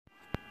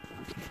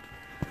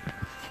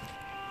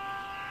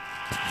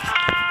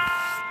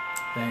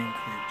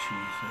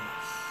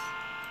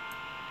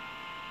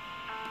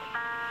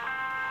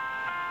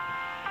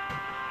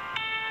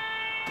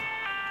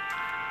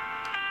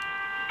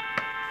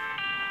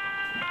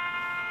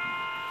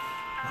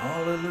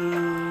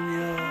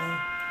Hallelujah.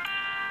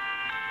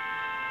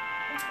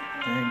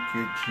 Thank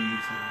you,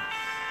 Jesus.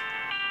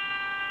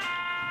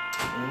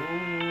 Oh,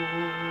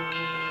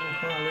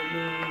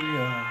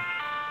 hallelujah.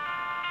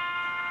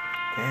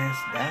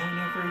 Cast down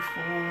every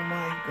foe,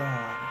 my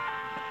God.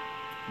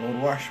 Lord,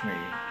 wash me,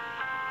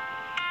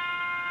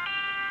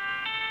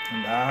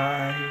 and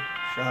I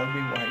shall be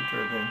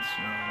whiter than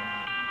snow.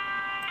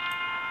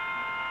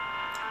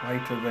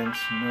 Whiter than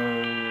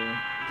snow.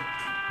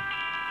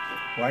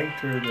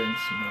 Whiter than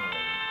snow.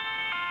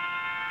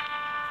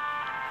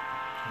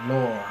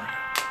 Lord,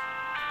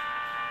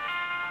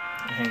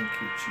 thank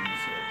you,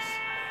 Jesus.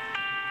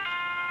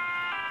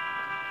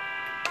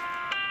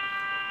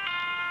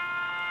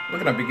 We're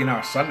going to begin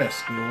our Sunday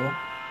school.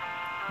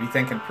 We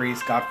thank and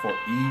praise God for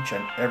each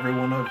and every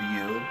one of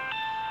you.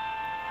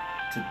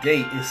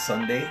 Today is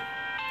Sunday,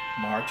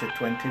 March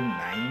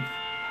 29th,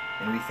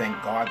 and we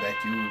thank God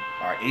that you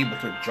are able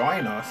to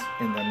join us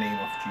in the name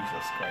of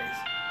Jesus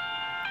Christ.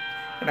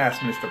 And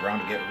ask Mr.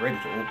 Brown to get ready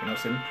to open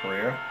us in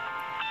prayer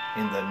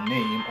in the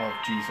name of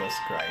Jesus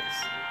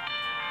Christ.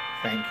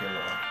 Thank you,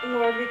 Lord.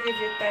 Lord, we give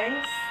you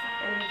thanks,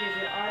 and we give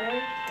you honor,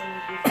 and we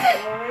give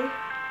you glory.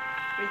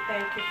 We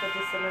thank you for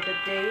this another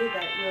day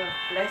that you have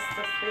blessed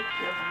us with.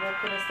 You have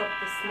woken us up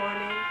this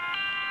morning,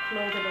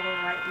 clothed in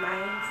our right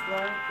minds,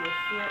 Lord. We're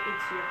here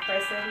into your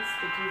presence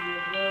to give you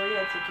glory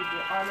and to give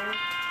you honor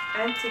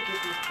and to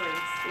give you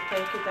praise. We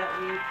thank you that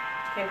we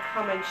can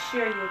come and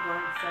share your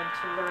words and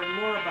to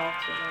learn more about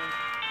you, Lord.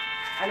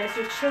 And as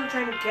your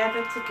children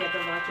gather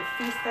together, Lord, to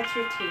feast at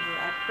your table,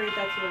 I pray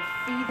that you will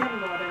feed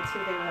them, Lord,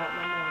 until they want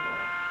no more,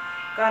 Lord.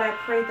 God, I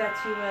pray that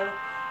you will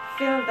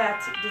fill that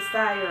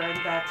desire and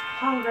that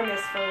hungerness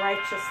for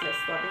righteousness,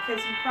 Lord,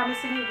 because you promise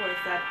in your words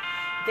that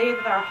they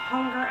that are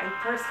hunger and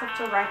thirst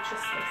after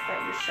righteousness, that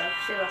you shall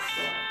fill us,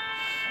 Lord.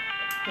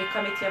 We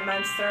commit your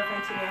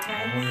manservant in your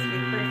hands. We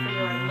pray for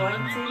your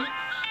anointing.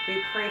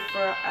 We pray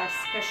for a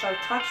special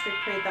touch. We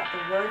pray that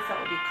the words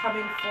that will be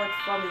coming forth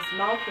from his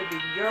mouth will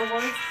be your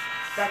words,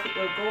 that it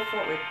will go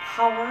forth with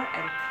power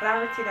and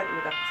clarity, that it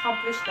will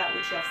accomplish that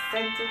which you have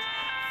sent it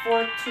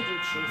forth to do,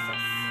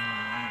 Jesus.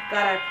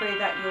 God, I pray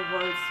that your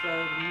words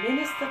will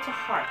minister to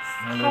hearts,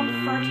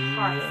 comfort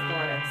hearts,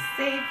 Lord, and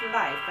save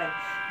life and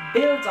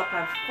build up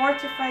and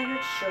fortify your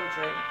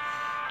children.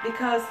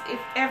 Because if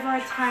ever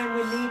a time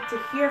we need to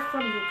hear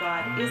from you,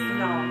 God, is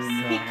now.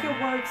 Speak your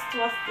words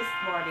to us this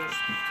morning.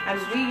 And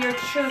we, your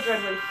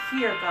children, will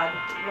hear, God,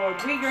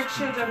 Lord. We, your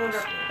children, will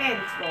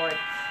repent, Lord.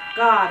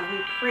 God,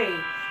 we pray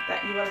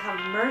that you will have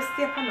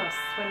mercy upon us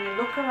when we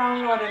look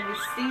around, Lord, and we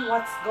see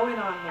what's going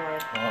on,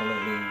 Lord.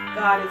 Hallelujah.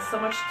 God, it's so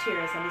much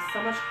tears and it's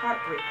so much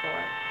heartbreak,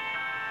 Lord.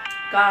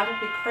 God,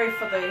 we pray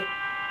for the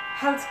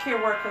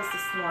healthcare workers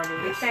this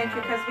morning. We thank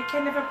you because we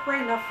can never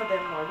pray enough for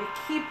them, Lord.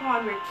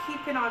 we're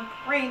keeping on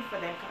praying for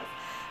them, because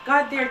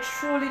God, they're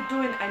truly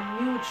doing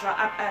a new job,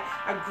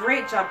 a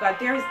great job, God.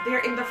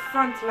 They're in the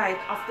front line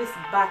of this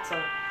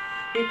battle.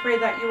 We pray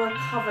that you will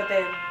cover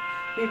them.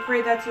 We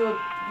pray that you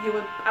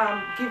will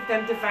give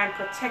them divine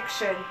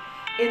protection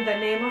in the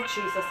name of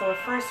Jesus. Our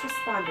first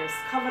responders,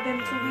 cover them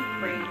too, we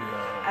pray,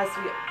 as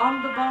we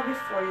humble bow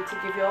before you to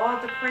give you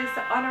all the praise,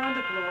 the honor, and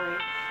the glory.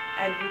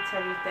 And we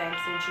tell you thanks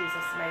in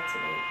Jesus' mighty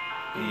name.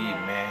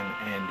 Amen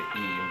and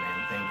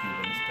amen. Thank you,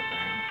 Minister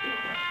Brown.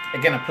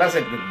 Again, a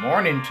pleasant good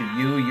morning to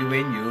you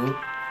and you,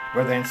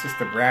 Brother and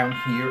Sister Brown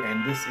here,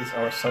 and this is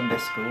our Sunday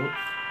school.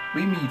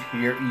 We meet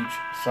here each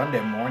Sunday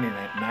morning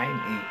at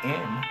 9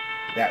 a.m.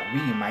 that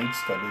we might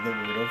study the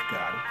Word of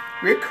God.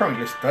 We're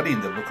currently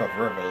studying the book of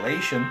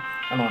Revelation,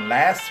 and on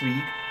last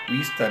week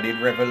we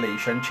studied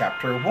Revelation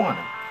chapter 1.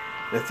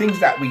 The things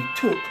that we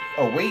took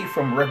away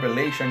from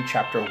Revelation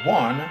chapter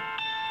 1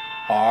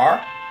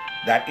 are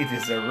that it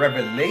is a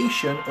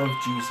revelation of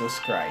Jesus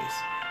Christ.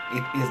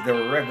 It is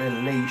the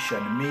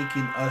revelation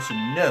making us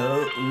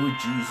know who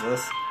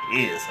Jesus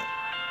is.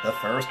 The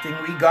first thing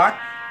we got,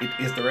 it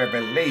is the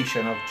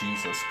revelation of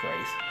Jesus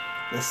Christ.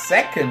 The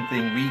second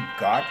thing we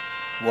got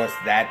was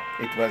that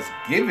it was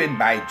given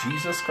by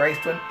Jesus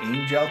Christ to an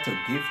angel to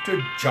give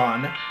to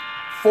John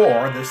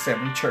for the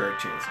 7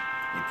 churches.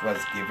 It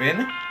was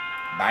given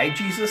by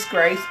Jesus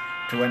Christ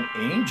to an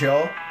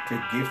angel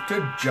to give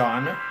to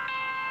John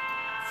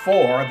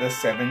for the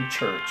 7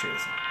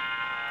 churches.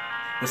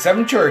 The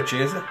 7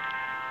 churches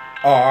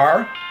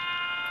are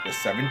the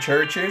 7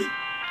 churches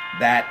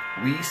that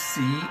we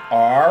see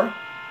are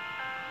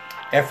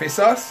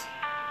Ephesus,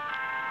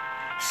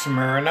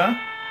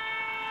 Smyrna,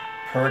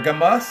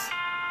 Pergamos,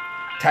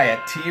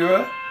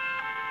 Thyatira,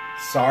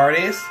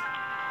 Sardis,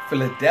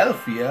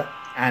 Philadelphia,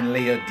 and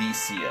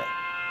Laodicea.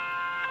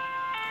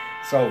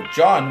 So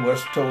John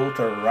was told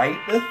to write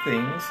the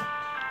things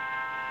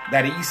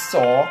that he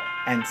saw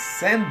and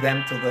send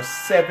them to the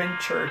 7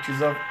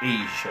 churches of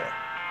Asia.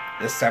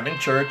 The 7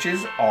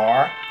 churches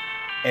are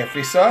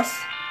Ephesus,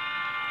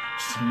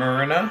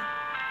 Smyrna,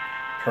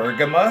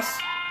 Pergamos,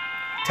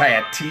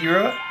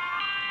 Thyatira,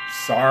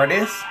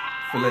 Sardis,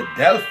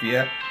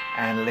 Philadelphia,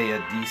 and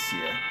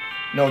Laodicea.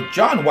 Now,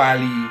 John, while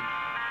he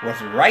was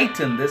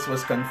writing this,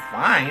 was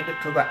confined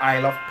to the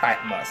Isle of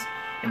Patmos.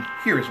 And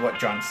here's what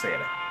John said.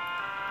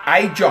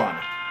 I, John,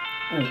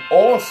 who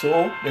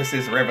also, this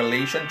is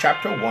Revelation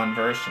chapter 1,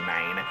 verse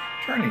 9.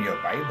 Turn in your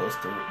Bibles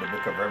to the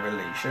book of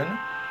Revelation.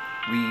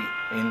 We,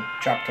 in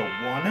chapter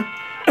 1,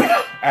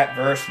 at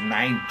verse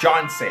 9,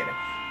 John said,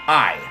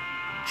 I,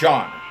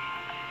 John,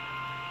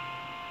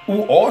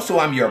 who also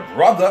am your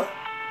brother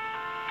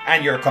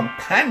and your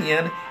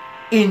companion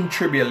in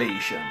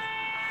tribulation.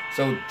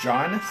 So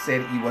John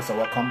said he was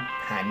our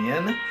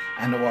companion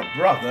and our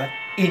brother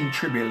in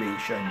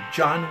tribulation.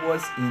 John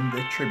was in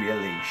the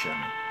tribulation.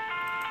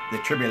 The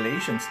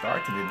tribulation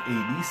started in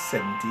AD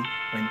 70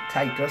 when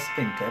Titus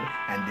entered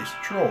and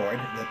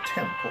destroyed the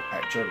temple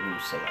at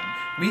Jerusalem.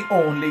 We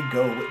only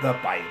go with the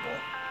Bible,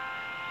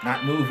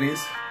 not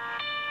movies,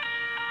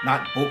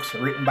 not books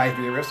written by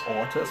various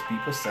authors.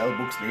 People sell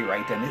books, they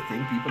write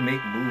anything. People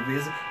make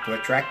movies to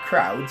attract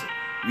crowds.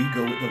 We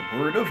go with the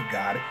Word of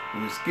God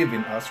who is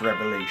giving us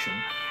revelation.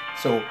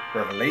 So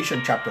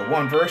Revelation chapter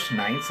 1 verse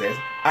 9 says,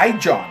 I,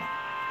 John,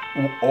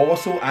 who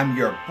also am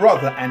your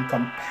brother and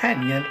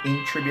companion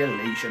in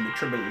tribulation. The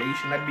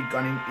tribulation had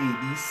begun in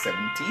AD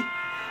 70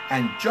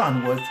 and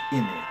John was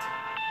in it.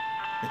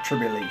 The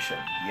tribulation,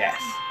 yes.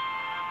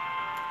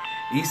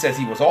 He says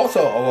he was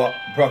also our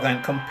brother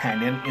and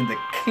companion in the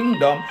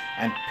kingdom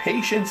and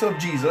patience of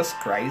Jesus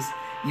Christ.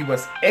 He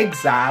was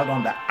exiled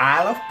on the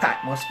Isle of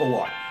Patmos for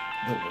what?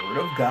 The Word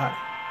of God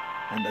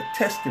and the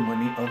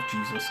testimony of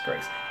Jesus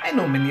Christ. I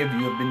know many of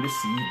you have been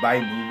deceived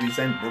by movies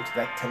and books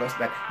that tell us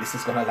that this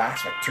is going to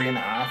last for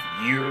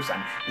 3.5 years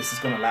and this is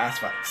going to last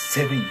for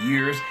 7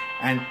 years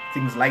and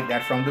things like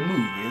that from the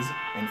movies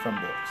and from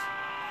books.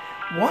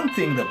 One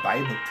thing the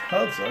Bible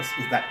tells us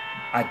is that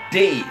a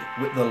day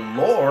with the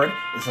Lord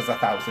is as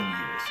 1,000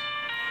 years.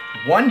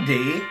 One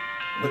day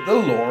with the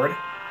Lord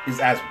is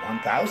as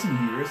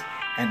 1,000 years,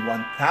 and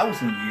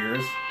 1,000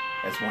 years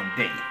as one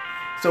day.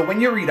 So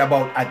when you read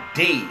about a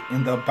day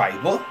in the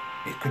Bible,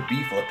 it could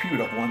be for a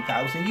period of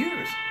 1,000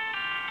 years.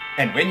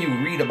 And when you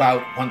read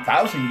about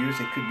 1,000 years,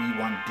 it could be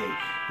one day.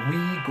 We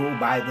go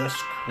by the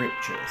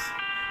scriptures.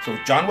 So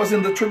John was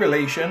in the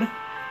tribulation.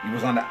 He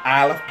was on the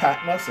Isle of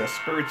Patmos. The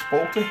Spirit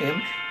spoke to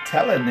him,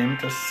 telling him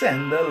to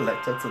send a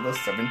letter to the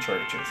 7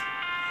 churches.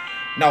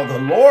 Now the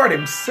Lord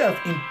himself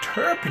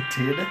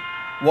interpreted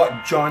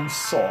what John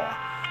saw.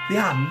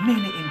 There are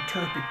many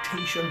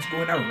interpretations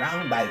going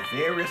around by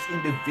various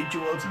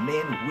individuals,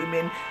 men,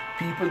 women,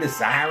 people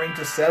desiring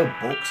to sell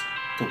books,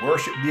 to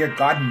worship their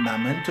god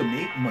Mammon, to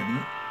make money.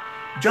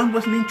 John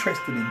wasn't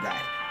interested in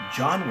that.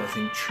 John was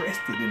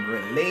interested in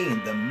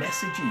relaying the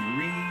message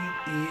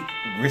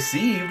he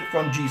received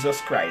from Jesus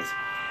Christ.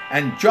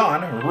 And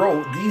John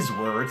wrote these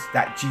words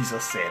that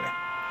Jesus said,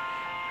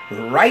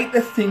 write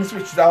the things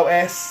which thou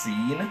hast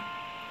seen,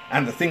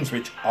 and the things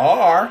which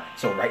are,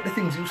 so write the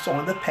things you saw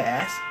in the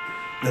past,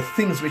 the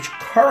things which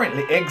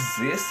currently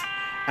exist,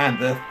 and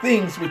the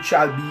things which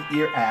shall be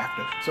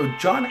hereafter. So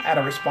John had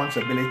a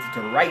responsibility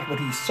to write what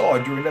he saw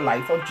during the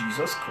life of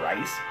Jesus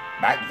Christ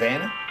back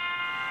then.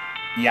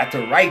 He had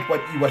to write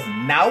what he was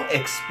now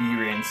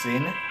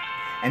experiencing,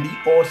 and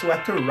he also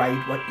had to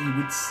write what he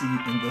would see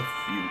in the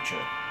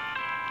future.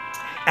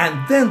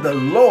 And then the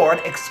Lord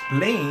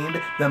explained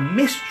the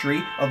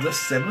mystery of the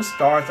 7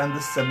 stars and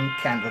the 7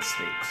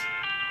 candlesticks.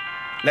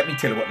 Let me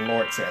tell you what the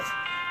Lord says.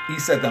 He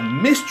said, the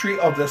mystery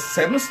of the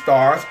 7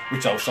 stars,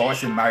 which thou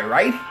sawest in my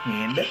right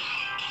hand,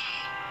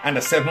 and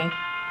the 7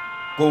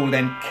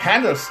 golden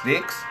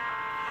candlesticks.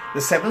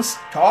 The 7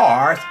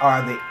 stars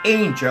are the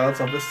angels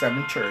of the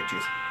 7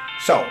 churches.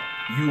 So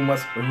you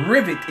must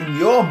rivet in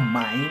your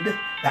mind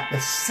that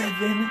the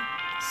 7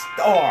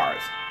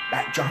 stars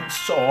that John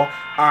saw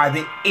are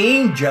the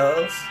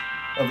angels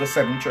of the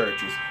 7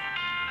 churches.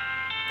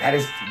 That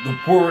is the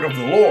word of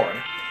the Lord.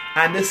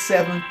 And the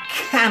 7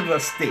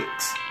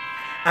 candlesticks.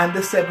 And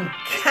the 7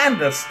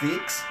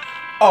 candlesticks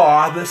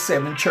are the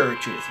 7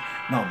 churches.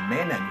 Now,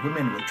 men and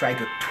women will try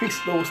to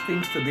twist those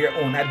things to their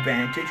own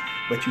advantage,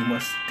 but you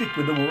must stick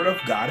with the Word of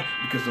God,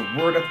 because the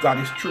Word of God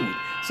is truth.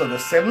 So the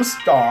 7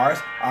 stars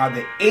are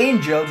the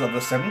angels of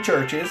the 7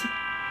 churches,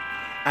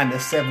 and the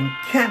 7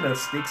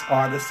 candlesticks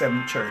are the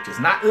 7 churches,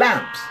 not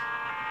lamps.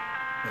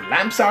 The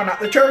lamps are not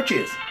the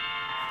churches.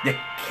 The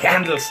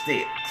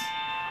candlesticks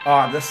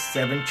are the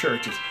 7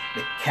 churches.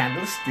 The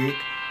candlestick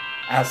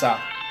as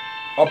a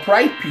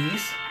upright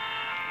piece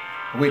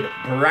with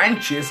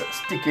branches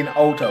sticking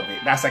out of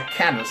it. That's a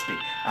candlestick.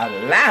 A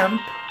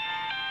lamp,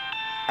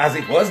 as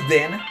it was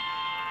then,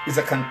 is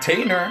a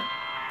container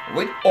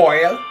with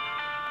oil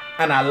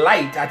and a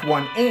light at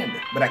one end.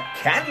 But a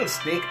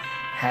candlestick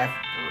have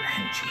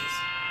branches.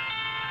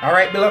 All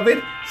right,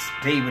 beloved,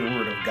 stay with the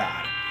Word of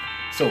God.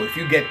 So if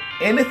you got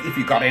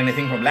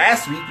anything from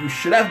last week, you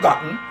should have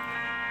gotten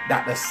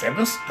that the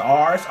 7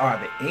 stars are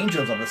the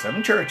angels of the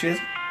 7 churches,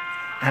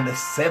 and the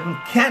 7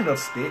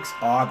 candlesticks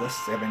are the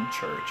 7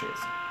 churches.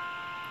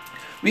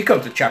 We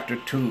come to chapter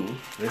 2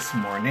 this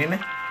morning,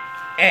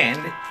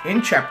 and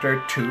in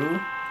chapter 2,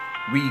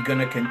 we're going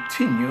to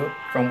continue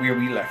from where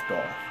we left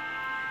off.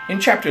 In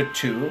chapter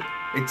 2,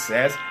 it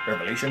says,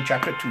 Revelation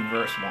chapter 2,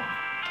 verse 1.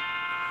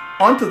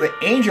 unto the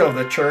angel of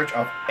the church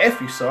of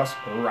Ephesus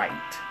write.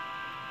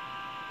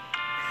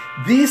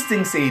 These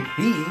things said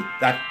he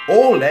that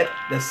holdeth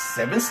the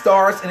 7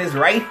 stars in his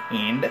right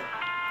hand,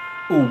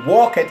 who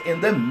walketh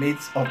in the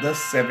midst of the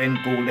 7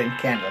 golden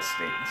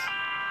candlesticks.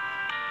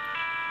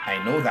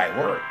 I know thy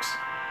works,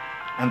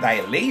 and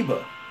thy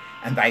labor,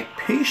 and thy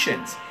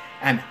patience,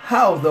 and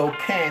how thou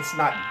canst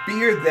not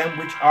bear them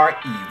which are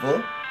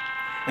evil,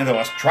 and thou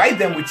hast tried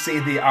them which say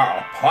they are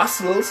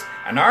apostles,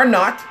 and are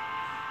not,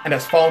 and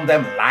hast found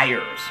them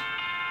liars.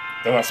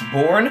 Thou hast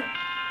borne,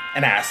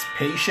 and hast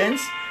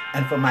patience,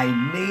 and for my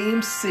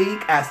name's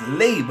sake hast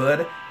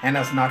labored, and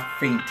hast not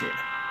fainted.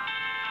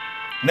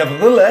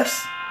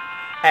 Nevertheless,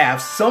 I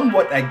have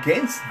somewhat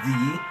against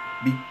thee,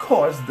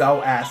 because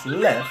thou hast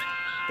left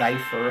thy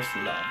first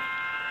love.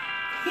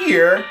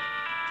 Here,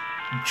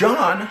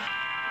 John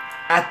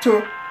had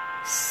to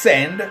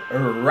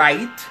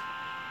write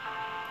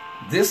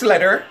this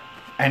letter,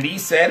 and he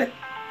said,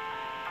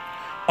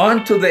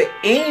 unto the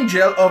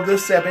angel of the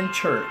 7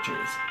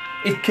 churches.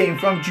 It came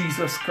from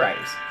Jesus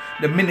Christ.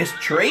 The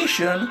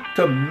ministration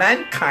to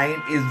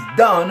mankind is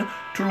done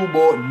through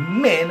both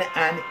men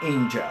and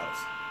angels.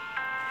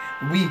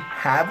 We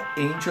have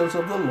angels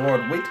of the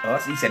Lord with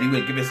us. He said he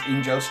will give his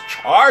angels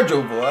charge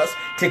over us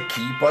to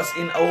keep us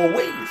in our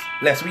ways,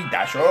 lest we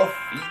dash our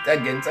feet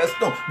against a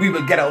stone. We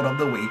will get out of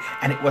the way.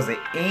 And it was the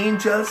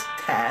angel's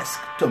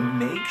task to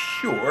make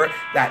sure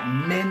that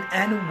men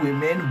and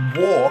women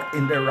walk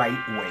in the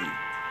right way.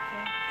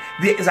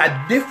 There is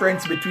a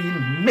difference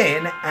between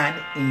men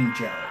and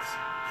angels.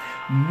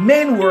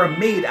 Men were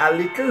made a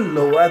little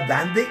lower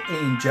than the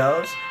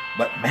angels,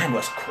 but man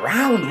was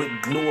crowned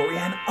with glory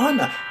and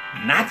honor.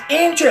 Not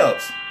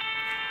angels.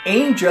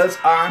 Angels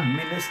are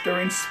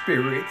ministering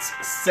spirits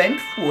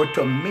sent forth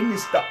to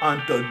minister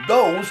unto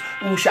those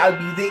who shall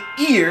be the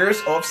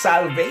heirs of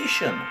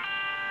salvation.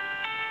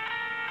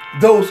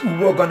 Those who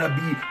were going to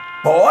be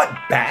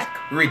bought back,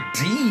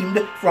 redeemed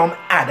from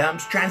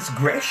Adam's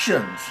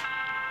transgressions.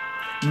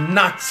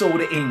 Not so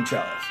the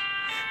angels.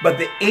 But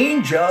the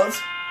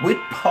angels with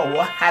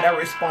power had a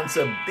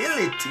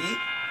responsibility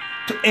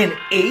to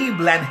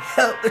enable and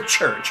help the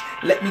church.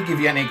 Let me give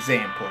you an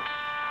example.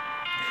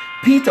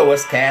 Peter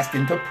was cast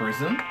into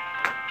prison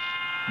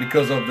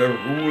because of the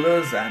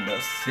rulers and the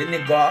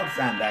synagogues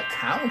and the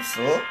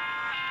council.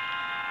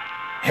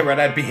 Herod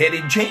had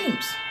beheaded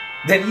James.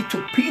 Then he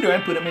took Peter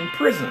and put him in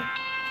prison.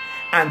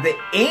 And the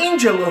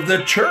angel of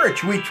the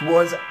church, which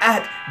was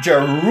at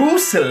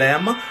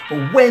Jerusalem,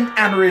 went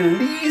and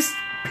released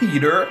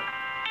Peter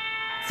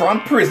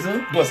from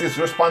prison. It was his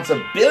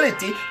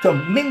responsibility to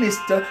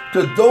minister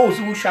to those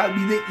who shall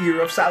be the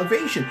heir of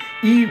salvation.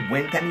 He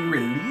went and he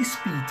released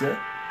Peter,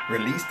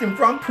 released him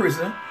from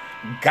prison,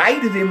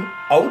 guided him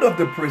out of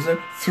the prison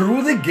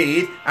through the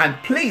gate,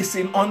 and placed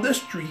him on the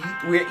street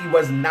where he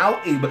was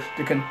now able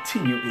to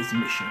continue his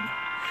mission.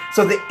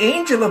 So the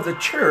angel of the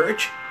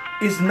church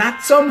is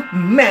not some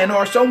man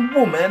or some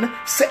woman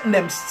setting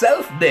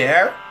themselves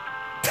there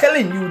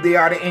telling you they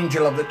are the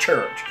angel of the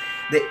church.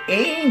 The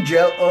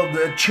angel of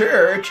the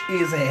church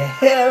is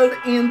held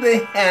in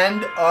the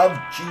hand of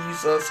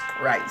Jesus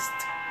Christ.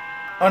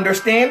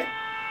 Understand?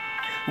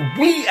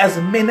 We as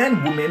men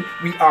and women,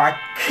 we are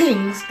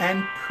kings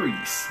and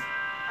priests.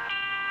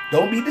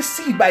 Don't be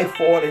deceived by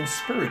fallen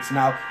spirits.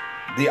 Now,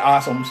 there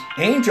are some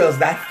angels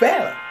that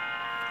fell,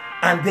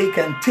 and they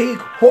can take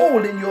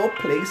hold in your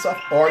place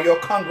or your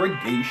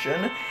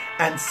congregation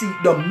and seek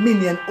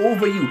dominion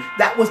over you.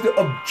 That was the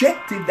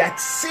objective that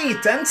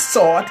Satan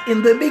sought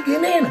in the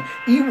beginning.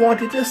 He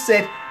wanted to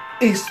set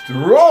his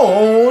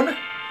throne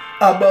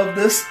above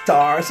the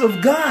stars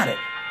of God.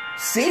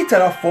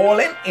 Satan, a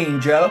fallen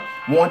angel,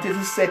 wanted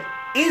to set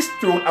his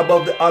throne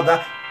above the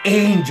other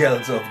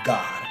angels of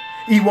God.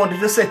 He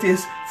wanted to set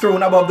his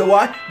throne above the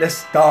what? The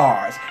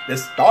stars. The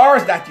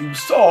stars that you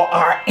saw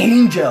are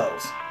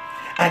angels.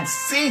 And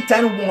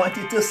Satan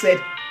wanted to set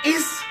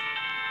his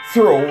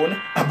throne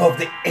above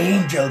the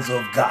angels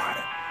of God.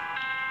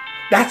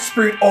 That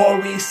spirit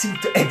always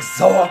seeks to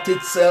exalt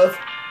itself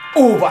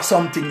over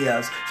something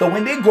else. So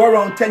when they go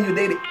around telling you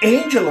they're the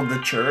angel of the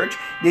church,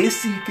 they're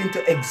seeking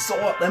to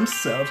exalt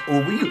themselves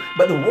over you.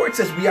 But the word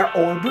says we are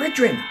all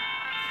brethren.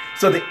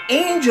 So the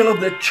angel of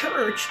the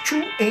church,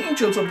 true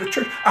angels of the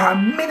church, are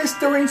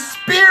ministering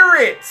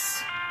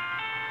spirits.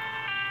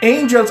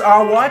 Angels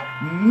are what?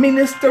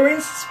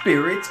 Ministering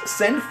spirits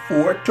sent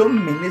forth to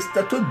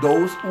minister to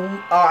those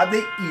who are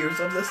the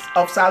heirs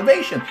of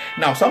salvation.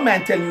 Now, some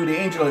man tell you the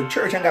angel of the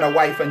church ain't got a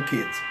wife and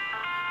kids.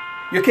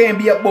 You can't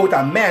be both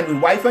a man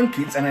with wife and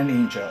kids and an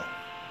angel,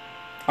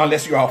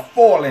 unless you're a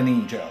fallen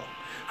angel.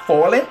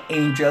 Fallen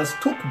angels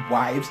took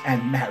wives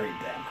and married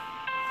them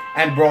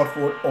and brought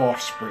forth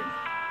offspring.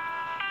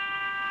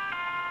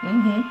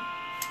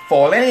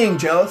 Fallen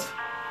angels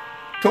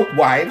took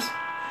wives,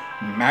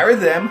 married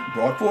them,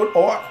 brought forth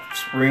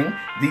offspring.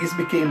 These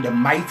became the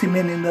mighty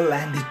men in the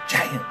land, the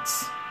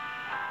giants.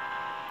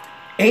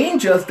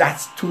 Angels that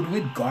stood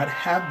with God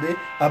have the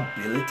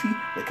ability,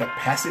 the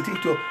capacity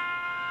to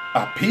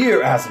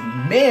appear as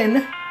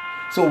men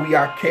So we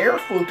are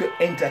careful to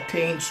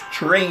entertain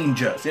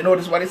strangers. You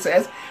notice what it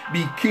says?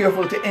 Be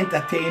careful to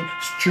entertain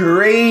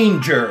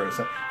strangers,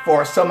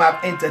 for some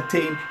have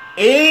entertained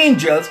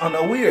angels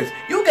unawares.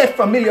 You get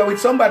familiar with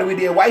somebody with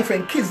their wife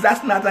and kids,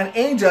 that's not an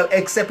angel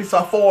except it's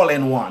a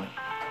fallen one.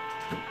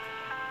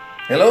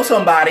 Hello,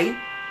 somebody.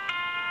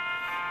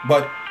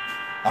 But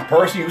a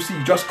person you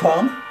see just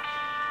come,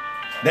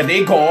 then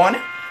they gone.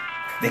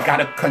 They got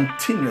to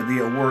continue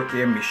their work,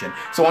 their mission.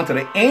 So unto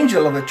the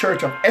angel of the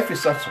church of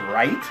Ephesus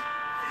write,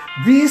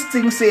 these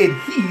things said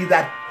he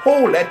that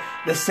holdeth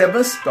the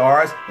 7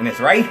 stars in his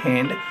right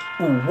hand,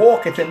 who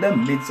walketh in the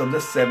midst of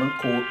the 7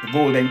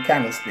 golden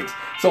candlesticks.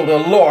 So the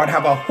Lord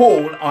have a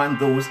hold on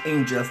those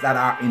angels that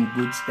are in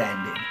good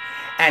standing.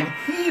 And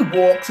he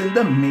walks in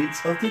the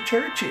midst of the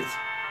churches.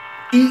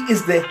 He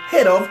is the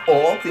head of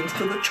all things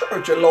to the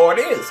church. The Lord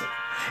is.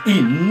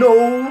 He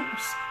knows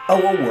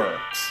our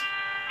works.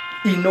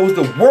 He knows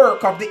the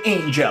work of the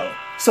angel.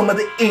 Some of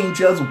the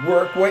angels'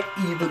 work were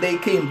evil. They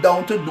came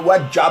down to do a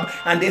job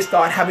and they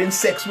start having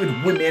sex with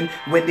women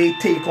when they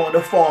take on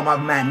the form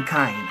of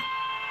mankind.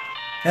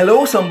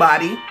 Hello,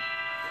 somebody.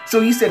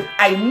 So he said,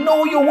 I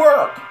know your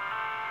work.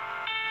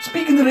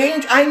 Speaking to the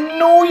angel, I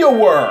know your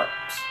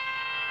works,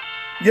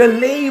 your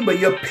labor,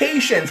 your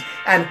patience,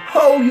 and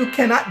how you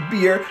cannot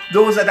bear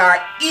those that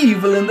are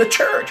evil in the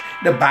church.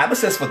 The Bible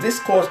says, for this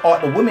cause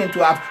ought the women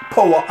to have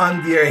power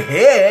on their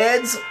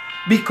heads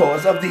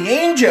because of the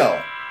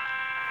angel.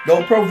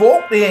 Don't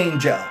provoke the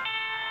angel.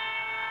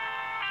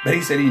 But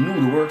he said he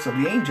knew the works of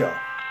the angel,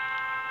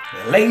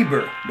 the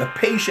labor, the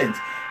patience,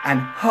 and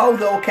how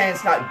thou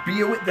canst not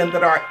bear with them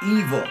that are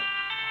evil.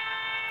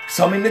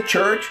 Some in the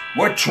church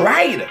were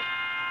tried.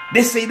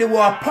 They say they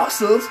were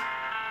apostles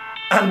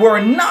and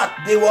were not.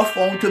 They were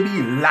found to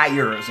be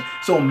liars.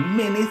 So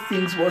many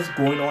things was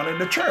going on in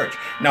the church.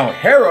 Now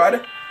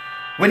Herod,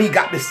 when he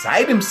got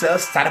beside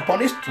himself, sat upon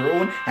his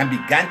throne and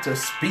began to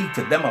speak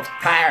to them of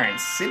Tyre and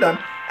Sidon,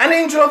 an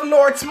angel of the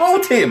Lord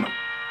smote him,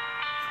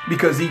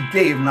 because he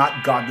gave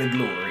not God the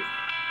glory.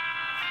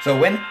 So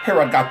when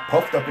Herod got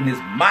puffed up in his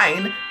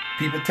mind,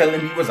 people tell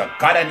him he was a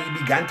god, and he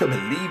began to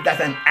believe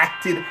that and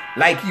acted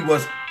like he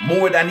was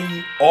more than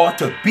he ought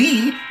to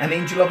be. An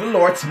angel of the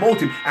Lord smote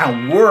him,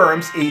 and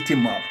worms ate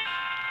him up.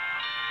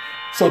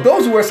 So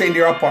those who were saying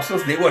they're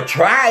apostles, they were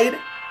tried,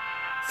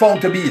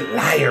 found to be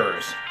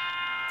liars.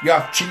 You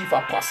have chief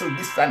apostle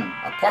this and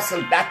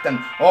apostle that,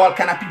 and all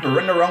kind of people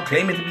running around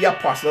claiming to be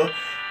apostle,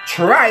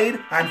 tried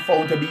and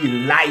found to be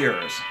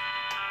liars.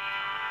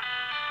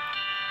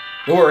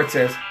 The word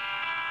says,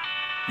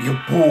 you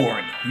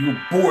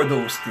bore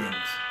those things.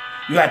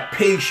 You had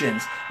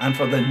patience, and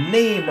for the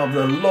name of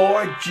the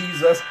Lord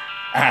Jesus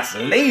has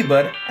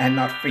labored and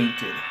not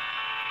fainted.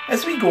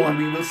 As we go on,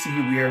 we will see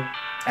where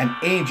an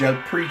angel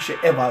preached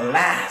the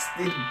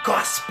everlasting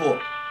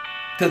gospel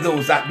to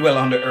those that dwell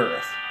on the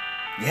earth.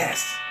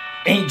 Yes,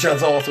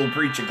 angels also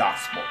preach the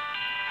gospel.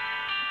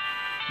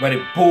 But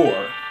it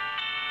bore,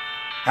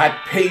 had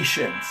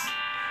patience,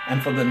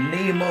 and for the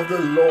name of the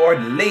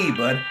Lord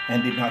labored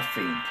and did not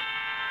faint.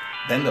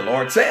 Then the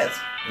Lord says,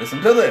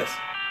 listen to this.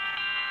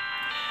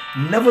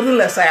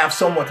 Nevertheless, I have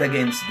somewhat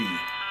against thee.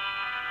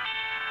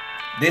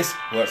 This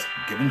was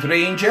given to the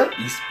angel.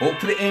 He spoke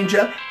to the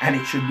angel, and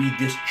it should be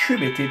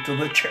distributed to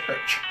the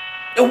church.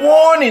 The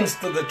warnings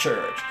to the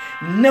church.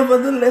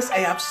 Nevertheless, I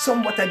have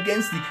somewhat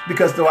against thee,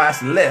 because thou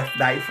hast left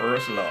thy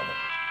first love.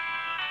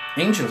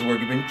 Angels were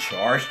given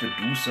charge to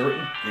do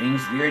certain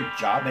things, their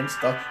job and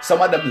stuff.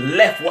 Some of them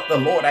left what the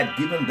Lord had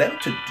given them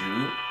to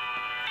do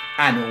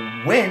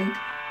and went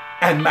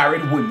and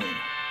married women,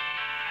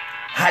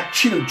 had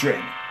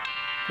children.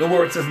 The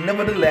word says,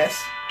 nevertheless,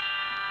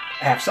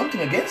 I have something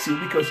against you,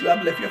 because you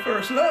have left your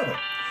first love.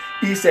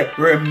 He said,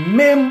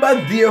 remember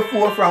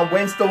therefore from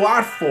whence thou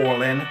art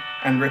fallen,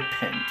 and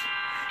repent.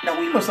 Now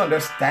we must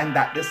understand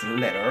that this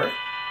letter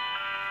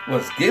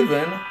was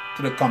given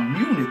to the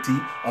community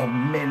of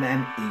men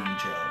and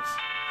angels.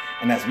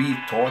 And as we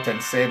taught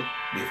and said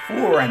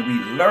before, and we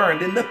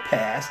learned in the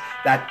past,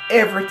 that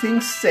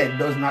everything said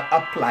does not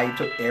apply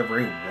to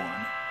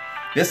everyone.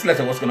 This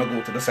letter was going to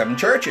go to the 7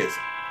 churches.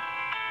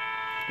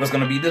 It was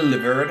going to be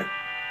delivered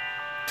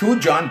to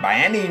John by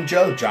an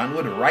angel. John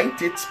would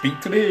write it,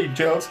 speak to the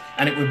angels,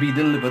 and it would be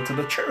delivered to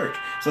the church.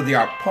 So there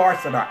are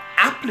parts that are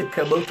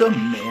applicable to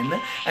men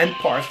and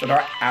parts that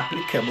are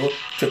applicable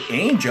to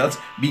angels,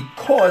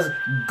 because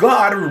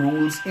God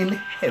rules in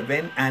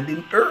heaven and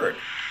in earth.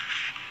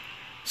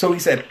 So he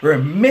said,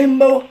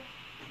 remember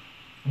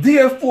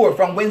therefore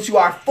from whence you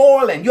are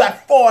fallen. You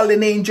have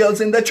fallen angels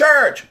in the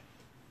church.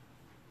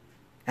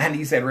 And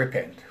he said,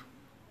 repent.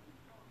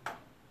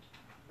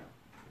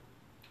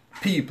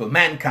 People,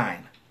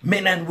 mankind,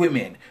 men and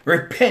women,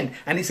 repent.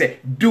 And he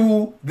said,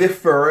 do the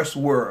first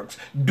works.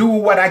 Do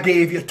what I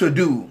gave you to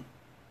do.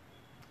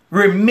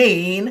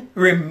 Remain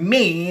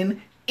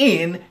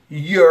in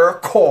your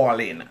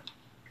calling.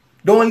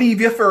 Don't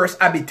leave your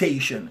first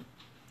habitation.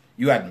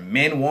 You had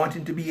men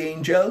wanting to be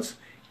angels,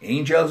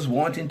 angels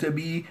wanting to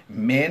be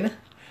men,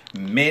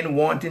 men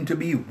wanting to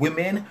be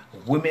women,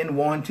 women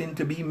wanting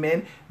to be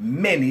men.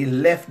 Many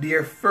left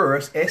their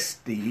first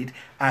estate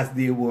as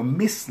they were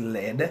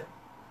misled,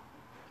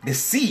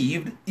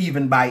 deceived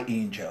even by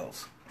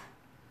angels.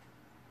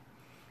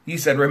 He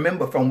said,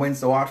 remember from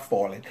whence thou art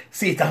fallen.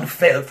 Satan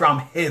fell from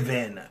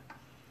heaven.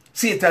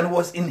 Satan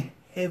was in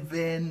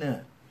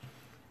heaven.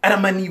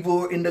 Adam and Eve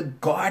were in the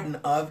Garden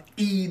of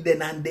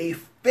Eden and they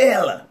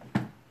fell.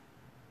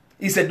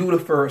 He said, do the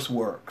first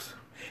works.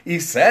 He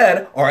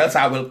said, or else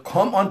I will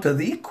come unto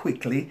thee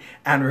quickly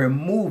and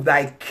remove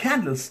thy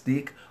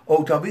candlestick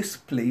out of his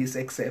place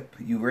except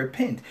you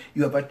repent.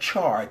 You have a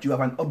charge, you have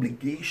an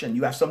obligation,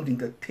 you have something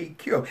to take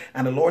care of.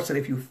 And the Lord said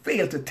if you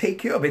fail to take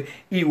care of it,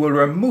 he will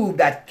remove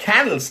that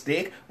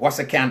candlestick. What's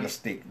a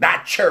candlestick?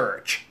 That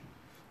church.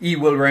 He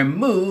will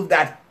remove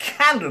that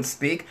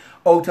candlestick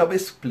out of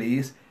his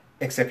place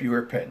except you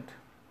repent.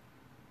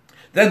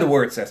 Then the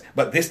word says,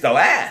 but this thou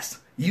hast.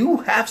 You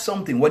have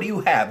something. What do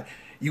you have?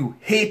 You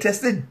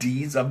hatest the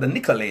deeds of the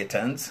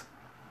Nicolaitans,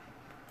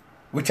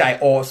 which I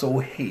also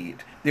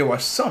hate. There were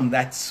some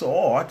that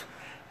sought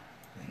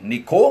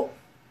Nicolaitans,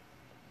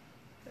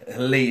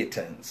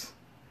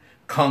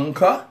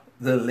 conquer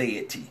the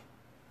laity.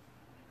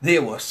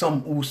 There were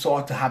some who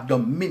sought to have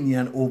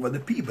dominion over the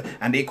people,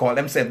 and they called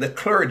themselves the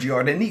clergy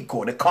or the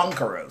Nico, the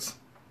conquerors,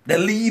 the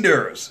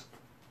leaders,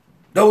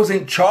 those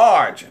in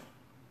charge.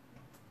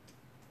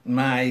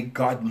 My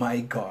God, my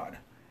God.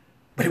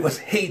 But it was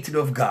hated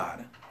of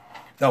God.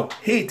 Thou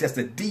hatest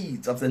the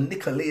deeds of the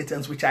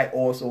Nicolaitans, which I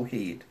also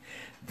hate.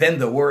 Then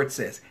the word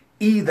says,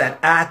 he that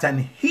hath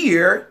an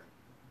ear,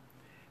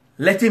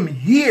 let him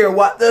hear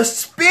what the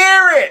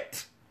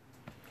Spirit.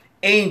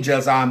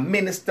 Angels are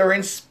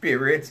ministering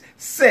spirits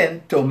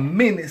sent to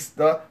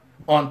minister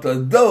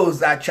unto those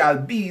that shall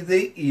be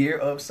the ear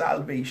of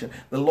salvation.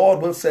 The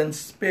Lord will send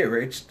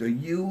spirits to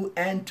you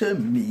and to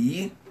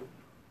me.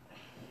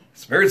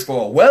 Spirits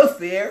for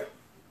welfare,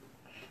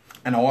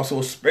 and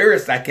also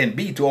spirits that can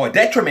be to our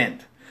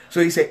detriment.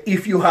 So he said,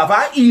 if you have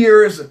our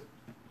ears,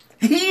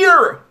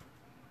 hear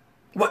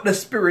what the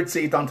Spirit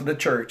saith unto the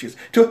churches.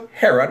 To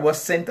Herod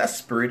was sent a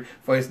spirit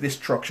for his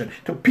destruction.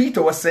 To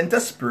Peter was sent a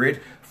spirit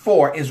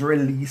for his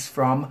release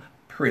from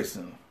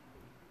prison.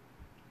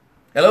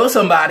 Hello,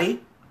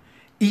 somebody.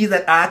 He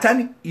that hath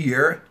an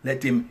ear,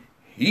 let him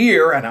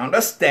hear and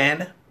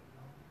understand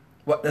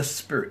what the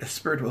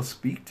Spirit will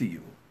speak to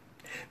you.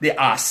 There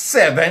are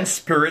 7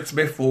 spirits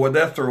before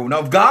the throne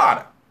of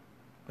God.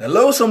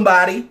 Hello,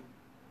 somebody.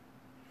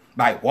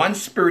 By one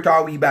Spirit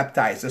are we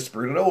baptized. The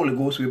Spirit of the Holy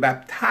Ghost we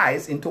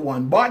baptize into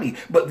one body.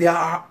 But there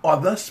are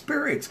other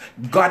spirits.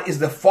 God is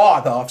the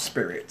Father of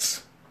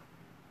spirits.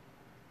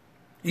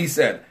 He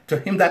said, to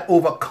him that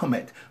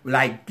overcometh will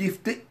I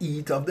give to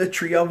eat of the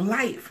tree of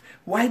life.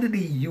 Why did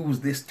he use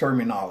this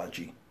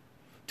terminology?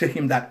 To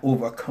him that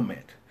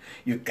overcometh.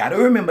 You got to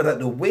remember that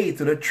the way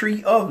to the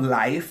tree of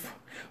life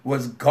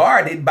was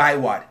guarded by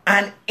what?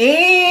 An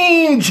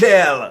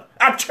angel,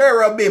 a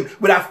cherubim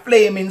with a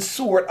flaming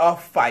sword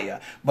of fire.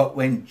 But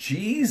when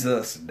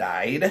Jesus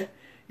died,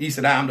 he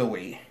said, I am the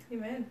way.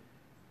 Amen.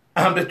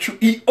 I'm the truth.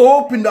 He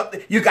opened up.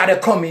 You got to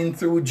come in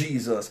through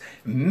Jesus.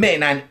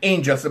 Men and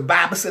angels. The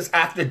Bible says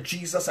after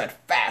Jesus had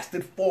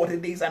fasted 40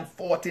 days and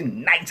 40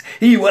 nights,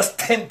 he was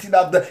tempted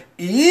of the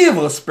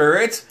evil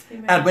spirits.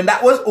 Amen. And when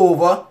that was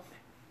over,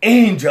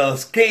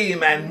 angels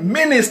came and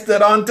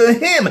ministered unto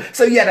him.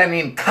 So he had an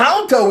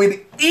encounter with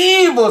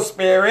evil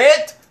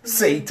spirit,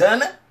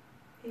 Satan.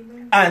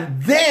 Amen.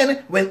 And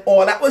then when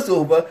all that was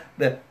over,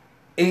 the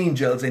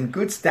angels in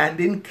good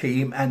standing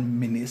came and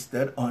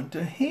ministered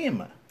unto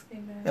him.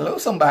 Amen. Hello,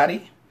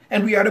 somebody.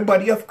 And we are the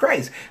body of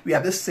Christ. We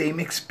have the same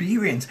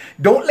experience.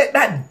 Don't let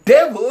that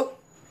devil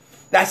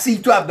that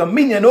seek to have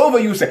dominion over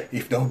you say,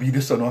 if thou be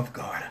the Son of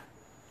God,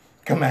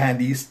 command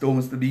these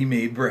stones to be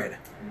made bread.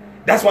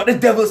 That's what the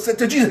devil said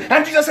to Jesus.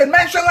 And Jesus said,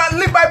 man shall not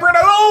live by bread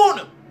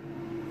alone.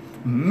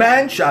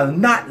 Man shall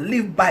not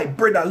live by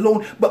bread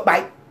alone, but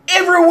by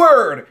every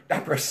word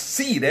that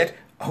proceeded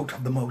out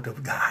of the mouth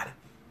of God.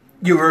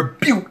 You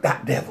rebuke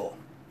that devil.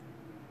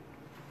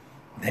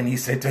 Then he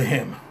said to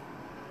him,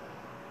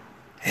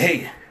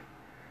 hey,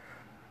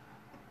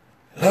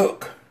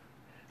 look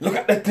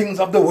at the things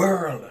of the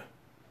world.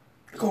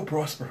 Look how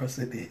prosperous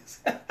it is.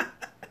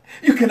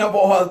 You can have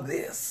all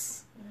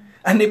this.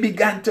 And they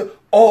began to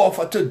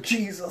offer to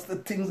Jesus the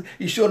things.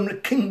 He showed them the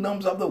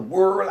kingdoms of the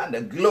world and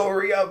the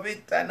glory of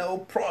it and how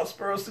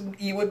prosperous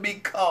he would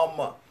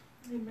become.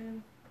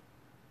 Amen.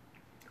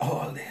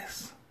 All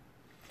this.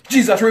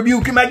 Jesus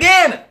rebuked him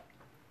again.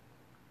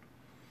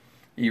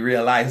 He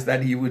realized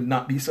that he would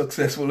not be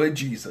successful with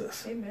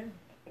Jesus. Amen.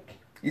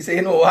 He said,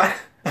 you know what?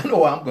 I know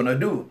what I'm going to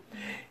do.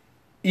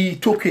 He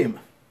took him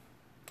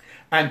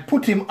and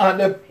put him on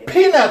the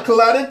pinnacle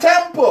of the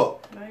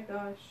temple. My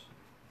gosh.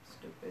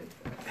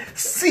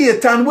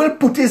 Satan will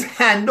put his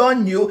hand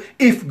on you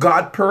if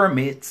God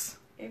permits.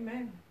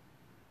 Amen.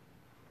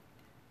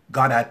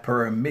 God had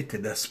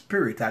permitted, the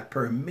Spirit had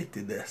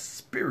permitted the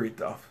spirit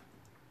of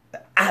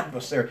the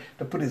adversary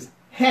to put his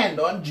hand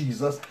on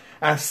Jesus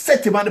and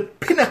set him on the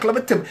pinnacle of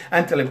a temple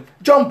and tell him,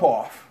 jump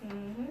off.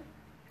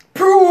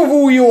 Prove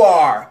who you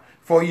are,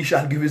 for he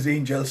shall give his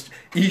angels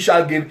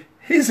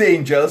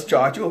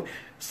charge over.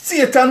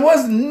 Satan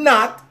was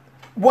not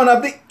one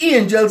of the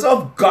angels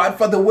of God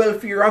for the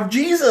welfare of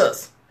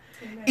Jesus.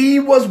 Amen. He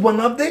was one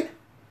of the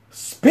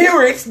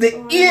spirits, the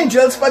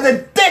angels for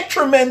the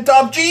detriment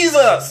of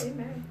Jesus.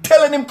 Amen.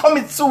 Telling him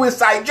commit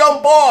suicide,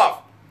 jump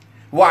off.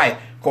 Why?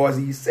 Because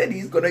he said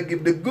he's going to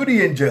give the good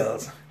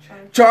angels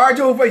charge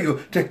over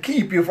you to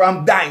keep you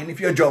from dying if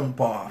you jump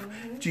off.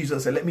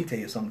 Jesus said, let me tell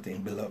you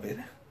something,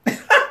 beloved.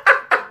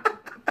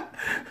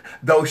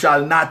 Thou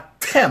shalt not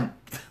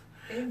tempt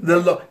the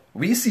Lord.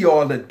 We see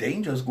all the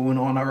dangers going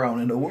on around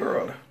in the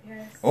world.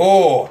 Yes.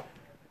 Oh,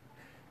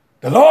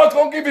 the Lord's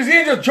going to give his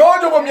angels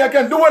charge over me. I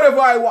can do whatever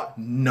I want.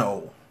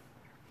 No.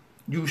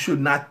 You should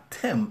not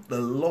tempt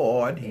the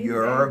Lord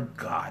your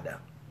God.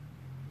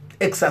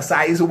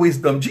 Exercise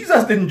wisdom.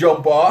 Jesus didn't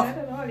jump off. Not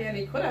at all. Yeah,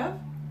 he could have.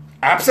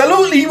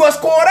 Absolutely, he was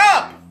caught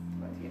up.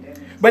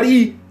 But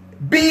he,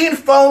 being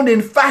found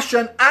in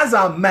fashion as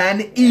a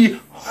man, he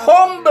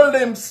humbled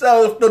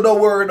himself to the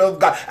word of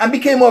God and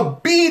became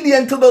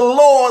obedient to the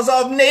laws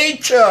of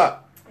nature.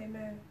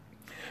 Amen.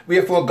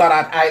 Wherefore God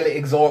hath highly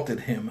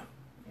exalted him.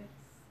 Yes.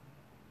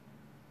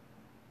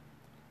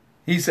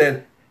 He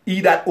said, he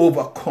that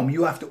overcome,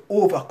 you have to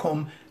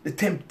overcome the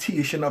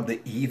temptation of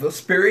the evil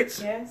spirits.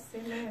 Yes,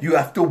 amen. You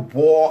have to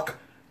walk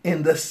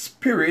in the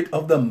spirit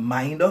of the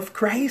mind of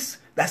Christ.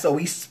 That's how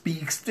he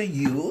speaks to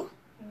you.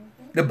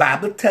 The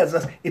Bible tells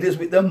us it is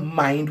with the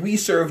mind we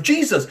serve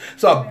Jesus.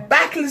 So a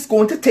battle is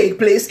going to take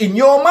place in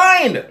your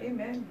mind.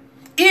 Amen.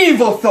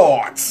 Evil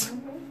thoughts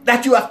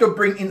that you have to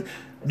bring in.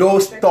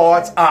 Those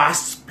thoughts are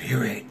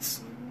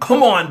spirits.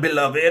 Come on,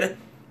 beloved.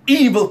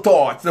 Evil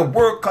thoughts, the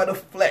work of the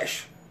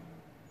flesh,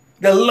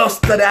 the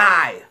lust of the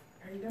eye,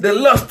 the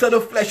lust of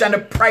the flesh, and the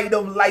pride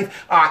of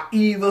life are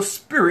evil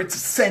spirits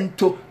sent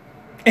to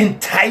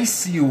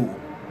entice you.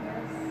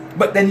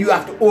 But then you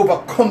have to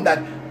overcome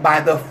that by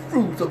the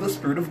fruit of the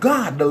Spirit of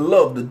God, the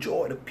love, the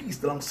joy, the peace,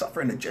 the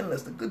long-suffering, the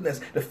gentleness, the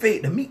goodness, the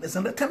faith, the meekness,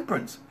 and the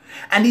temperance.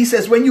 And he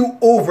says, when you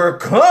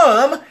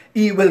overcome,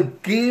 he will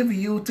give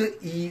you to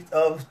eat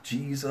of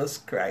Jesus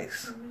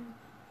Christ. Amen.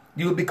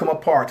 You will become a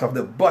part of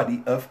the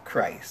body of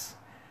Christ.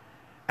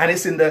 And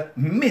it's in the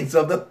midst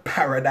of the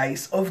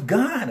paradise of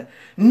God.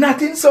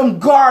 Not in some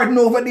garden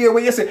over there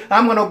where you say,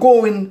 I'm going to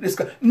go in this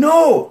garden.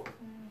 No.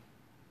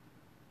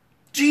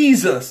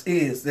 Jesus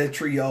is the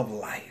tree of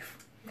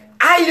life.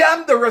 I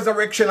am the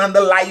resurrection and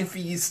the life,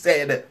 he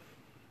said.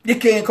 You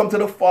can't come to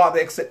the Father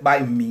except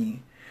by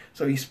me.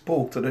 So he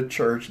spoke to the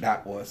church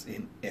that was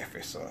in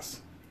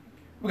Ephesus.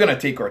 We're going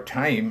to take our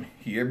time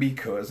here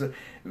because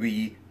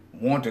we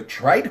want to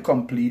try to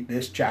complete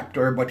this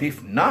chapter. But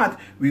if not,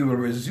 we will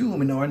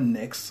resume in our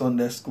next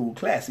Sunday school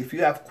class. If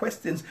you have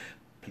questions,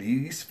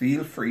 please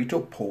feel free to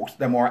post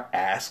them or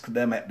ask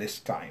them at this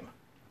time.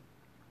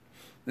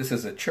 This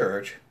is a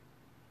church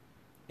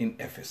in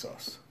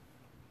Ephesus.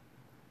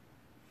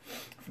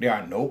 If there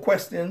are no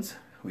questions,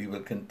 we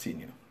will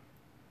continue.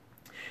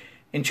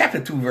 In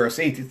chapter 2, verse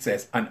 8, it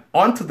says, and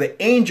unto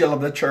the angel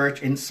of the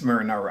church in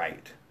Smyrna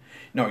write.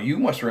 Now, you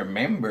must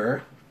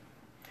remember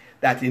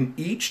that in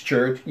each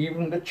church,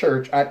 even the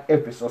church at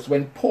Ephesus,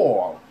 when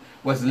Paul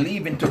was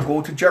leaving to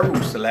go to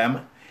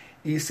Jerusalem,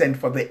 he sent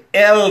for the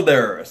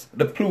elders,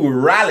 the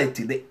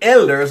plurality, the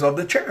elders of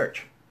the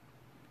church.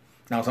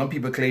 Now, some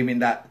people claiming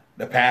that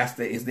the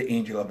pastor is the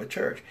angel of the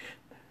church.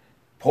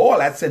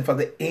 Paul had sent for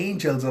the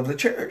angels of the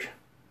church.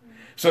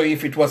 So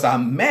if it was a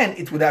man,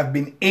 it would have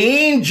been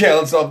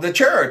angels of the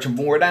church,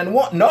 more than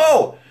one.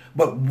 No,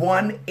 but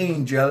one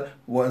angel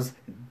was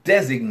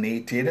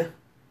designated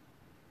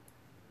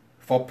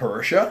for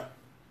Persia,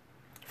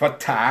 for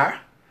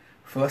Tyre,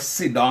 for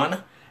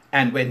Sidon.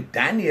 And when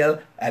Daniel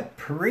had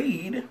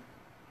prayed,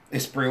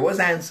 his prayer was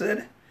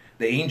answered.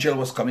 The angel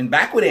was coming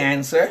back with the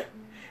answer,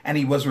 and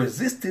he was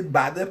resisted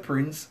by the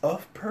prince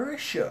of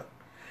Persia.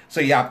 So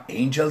you have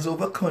angels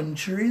over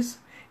countries,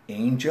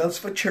 angels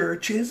for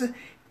churches,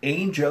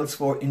 angels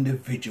for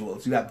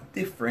individuals. You have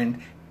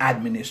different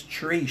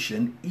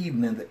administration,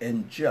 even in the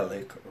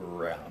angelic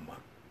realm.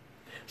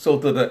 So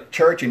to the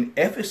church in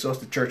Ephesus,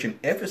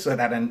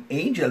 had an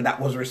angel that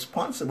was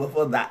responsible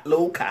for that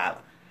locale.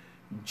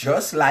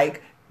 Just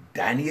like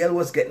Daniel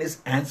was getting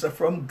his answer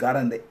from God,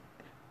 and the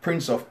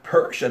prince of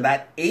Persia,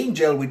 that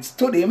angel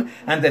withstood him,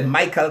 and then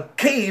Michael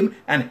came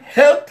and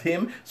helped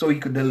him so he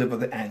could deliver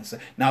the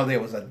answer. Now there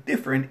was a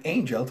different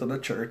angel to the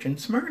church in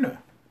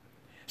Smyrna.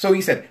 So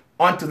he said,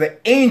 unto the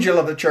angel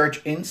of the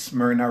church in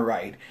Smyrna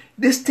write.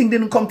 This thing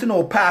didn't come to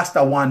no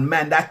pastor, one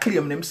man that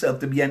claimed himself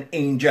to be an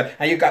angel,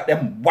 and you got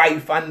them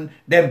wife and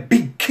them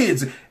big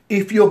kids.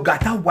 If you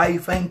got a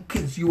wife and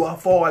kids, you are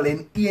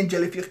fallen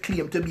angel if you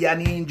claim to be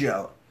an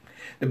angel.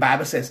 The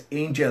Bible says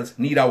angels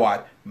neither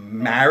what?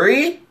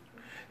 Marry,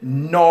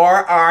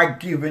 nor are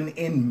given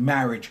in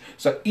marriage.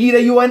 So either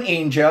you're an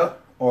angel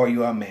or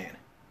you're a man.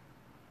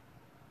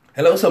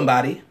 Hello,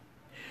 somebody.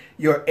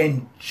 Your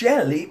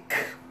angelic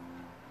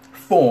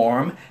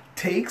form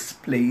takes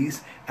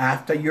place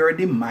after your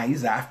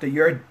demise, after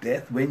your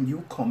death, when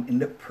you come in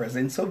the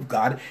presence of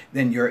God,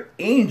 then your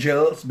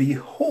angels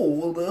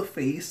behold the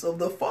face of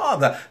the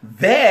Father.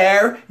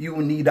 There you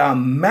neither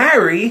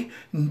marry,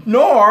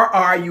 nor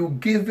are you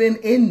given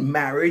in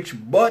marriage,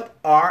 but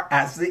are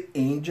as the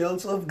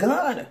angels of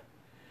God.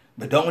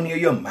 But down here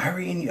you're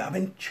marrying, you're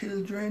having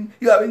children,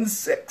 you're having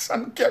sex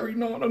and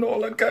carrying on and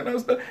all that kind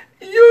of stuff.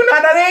 You're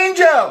not an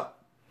angel.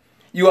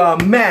 You are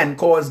a man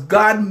because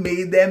God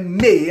made them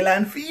male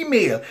and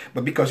female.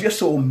 But because you're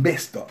so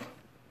messed up,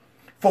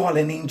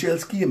 fallen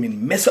angels came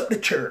and mess up the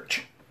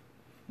church.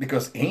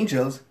 Because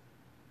angels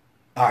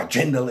are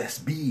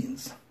genderless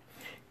beings.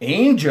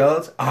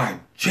 Angels are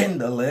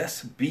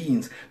genderless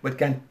beings, but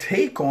can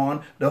take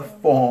on the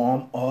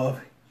form of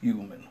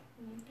human.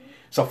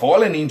 So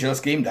fallen angels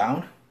came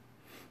down,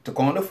 took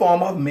on the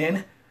form of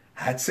men,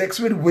 had sex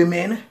with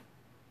women,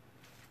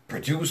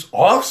 produced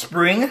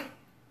offspring,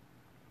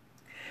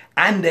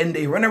 and then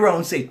they run around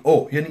and say,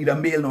 oh, you need a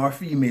male nor a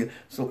female.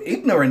 So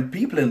ignorant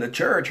people in the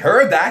church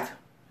heard that.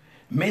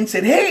 Men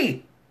said,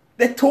 hey,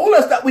 they told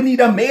us that we need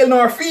a male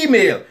nor a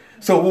female.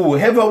 So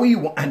whoever we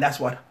want. And that's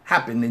what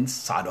happened in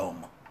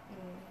Sodom.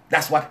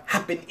 That's what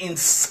happened in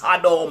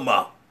Sodom.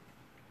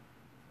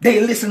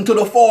 They listened to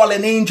the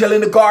fallen angel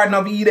in the Garden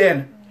of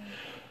Eden.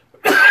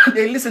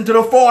 They listened to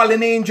the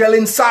fallen angel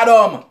in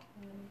Sodom.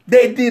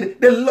 They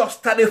did the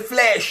lust of the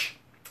flesh.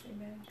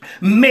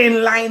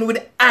 Men lying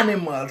with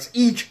animals,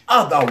 each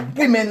other.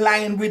 Women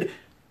lying with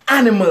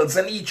animals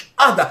and each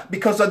other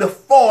because of the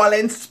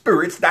fallen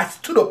spirits that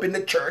stood up in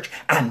the church,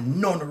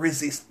 and none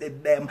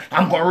resisted them.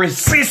 I'm going to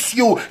resist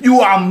you.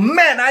 You are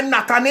men. I'm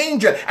not an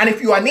angel. And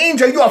if you are an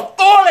angel, you are a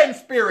fallen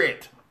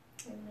spirit.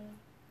 Amen.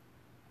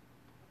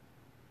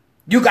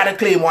 You got to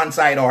claim one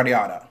side or the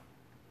other.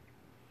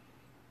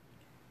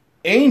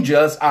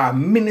 Angels are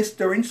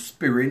ministering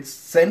spirits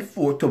sent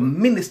forth to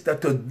minister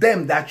to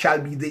them that shall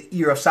be the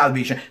ear of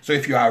salvation. So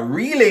if you are a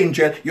real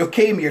angel, you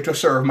came here to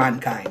serve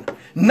mankind,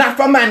 not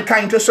for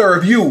mankind to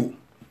serve you.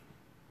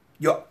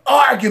 Your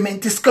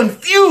argument is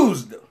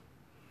confused.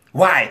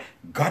 Why?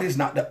 God is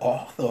not the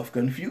author of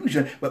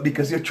confusion, but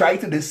because you try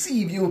to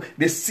deceive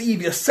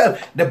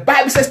yourself. The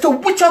Bible says, to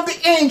which of the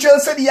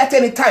angels said he at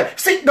any time,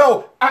 sit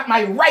thou at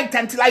my right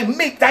hand till I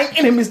make thine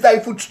enemies thy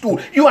footstool.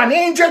 You are an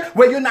angel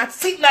where you're not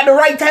sitting at the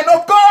right hand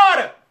of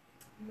God.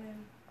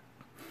 Amen.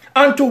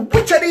 And to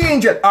which of the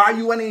angels? Are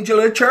you an angel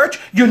of the church?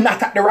 You're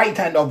not at the right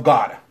hand of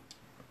God.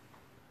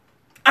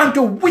 And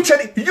to which of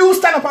the, you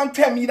stand up and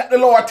tell me that the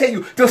Lord tell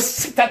you to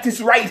sit at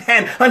his right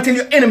hand until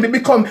your enemy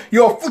become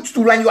your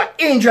footstool and you are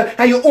angel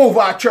and you're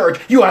over a church.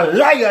 You are a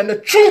liar and the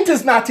truth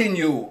is not in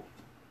you.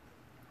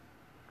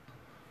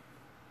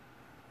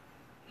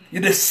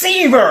 You're a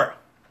deceiver.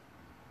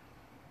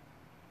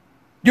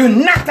 You're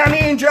not an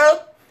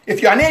angel.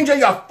 If you're an angel,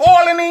 you're a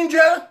fallen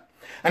angel.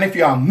 And if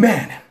you're a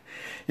man,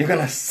 you're going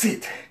to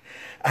sit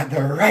at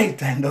the right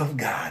hand of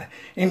God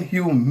in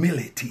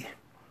humility.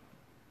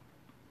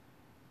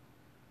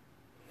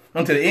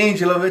 Unto the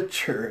angel of the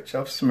church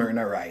of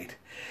Smyrna write,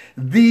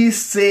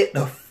 these say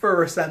the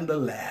first and the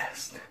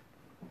last,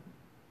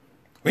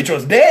 which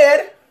was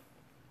dead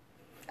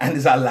and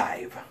is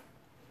alive.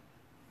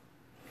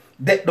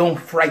 Death don't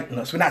frighten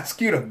us. We're not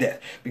scared of death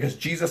because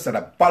Jesus had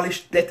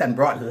abolished death and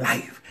brought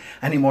life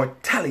and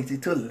immortality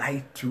to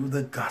light through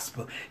the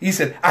gospel. He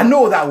said, I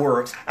know that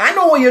works. I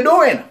know what you're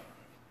doing.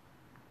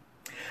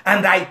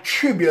 And thy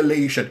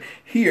tribulation.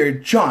 Here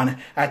John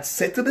had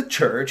said to the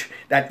church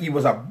that he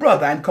was a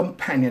brother and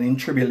companion in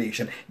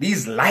tribulation.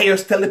 These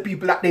liars tell the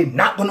people that they're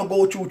not going to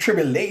go through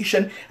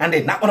tribulation and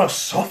they're not going to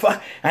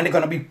suffer and they're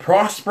going to be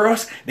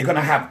prosperous. They're going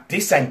to have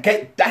this and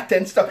get that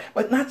and stuff.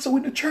 But not so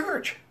in the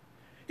church.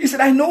 He said,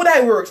 I know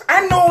that works.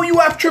 I know you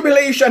have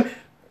tribulation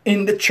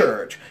in the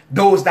church.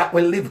 Those that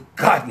will live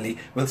godly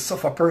will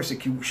suffer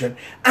persecution.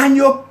 And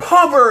your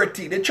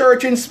poverty, the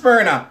church in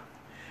Smyrna,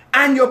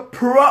 and your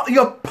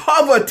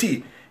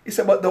poverty. He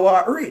said, but thou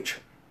art rich.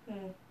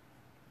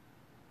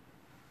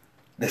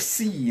 The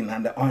seen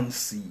and the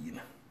unseen.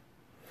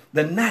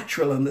 The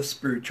natural and the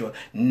spiritual.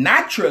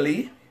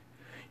 Naturally,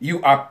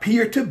 you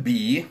appear to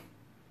be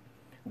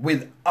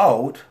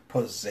without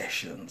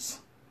possessions.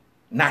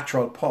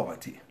 Natural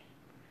poverty.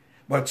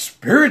 But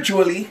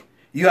spiritually,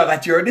 you have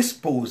at your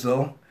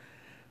disposal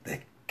the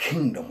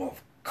kingdom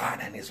of God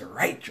and his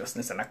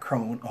righteousness and a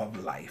crown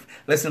of life.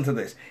 Listen to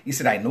this. He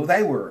said, I know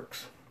thy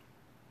works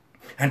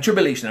and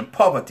tribulation and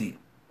poverty.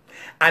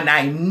 And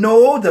I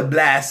know the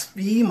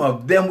blaspheme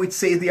of them which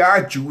say they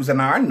are Jews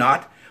and are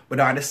not, but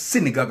are the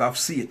synagogue of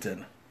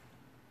Satan.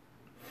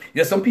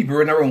 There's some people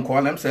run around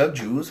calling themselves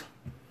Jews.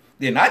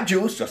 They're not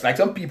Jews, just like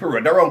some people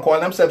run around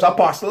calling themselves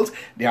apostles.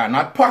 They are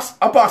not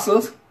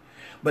apostles,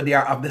 but they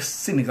are of the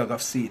synagogue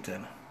of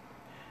Satan.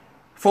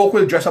 Folk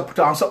will dress up, put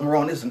on something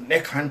around his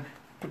neck and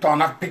put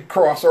on a big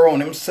cross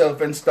around himself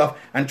and stuff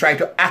and try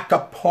to act a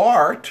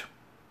part,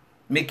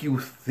 make you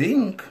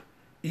think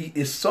he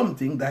is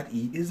something that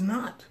he is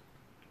not.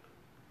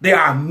 They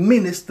are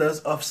ministers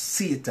of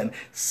Satan.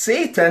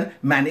 Satan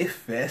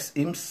manifests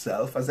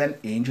himself as an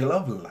angel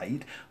of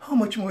light. How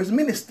much more his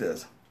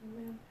ministers?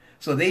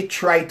 So they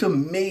try to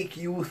make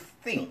you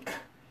think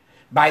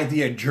by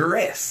their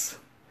dress.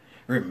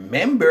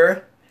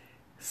 Remember,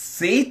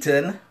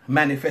 Satan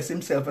manifests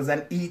himself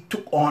he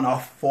took on a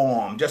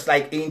form, just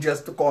like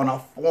angels took on a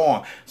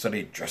form. So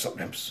they dress up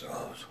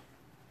themselves.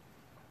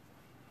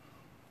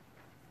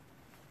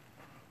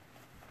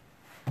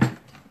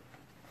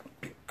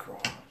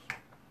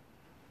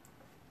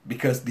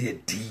 Because their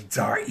deeds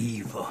are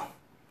evil.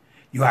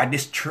 You are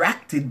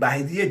distracted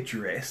by their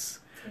dress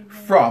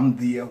from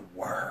their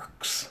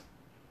works.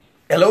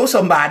 Hello,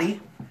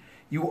 somebody.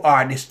 You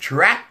are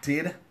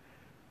distracted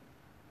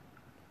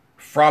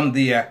from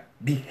their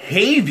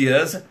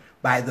behaviors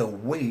by the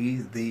way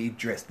they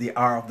dress. They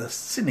are of the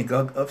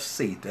synagogue of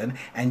Satan,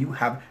 and you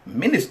have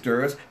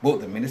ministers,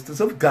 both the ministers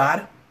of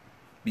God,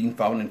 being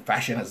found in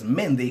fashion as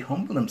men, they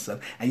humble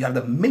themselves, and you have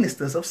the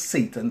ministers of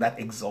Satan that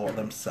exalt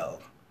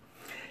themselves.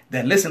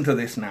 Then listen to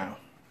this now.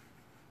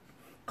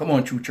 Come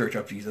on, true church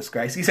of Jesus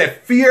Christ. He said,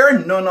 fear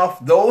none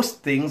of those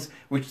things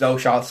which thou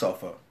shalt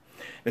suffer.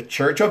 The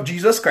church of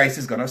Jesus Christ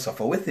is going to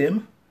suffer with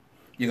him.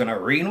 You're going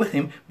to reign with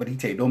him, but he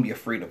said, don't be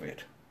afraid of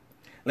it.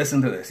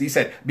 Listen to this. He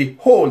said,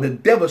 behold, the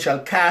devil shall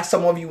cast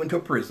some of you into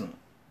prison.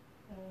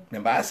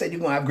 Remember, I said you're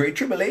going to have great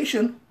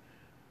tribulation.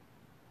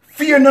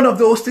 Fear none of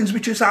those things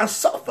which you shall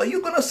suffer.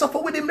 You're going to suffer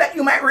with him that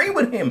you might reign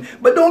with him.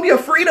 But don't be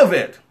afraid of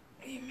it.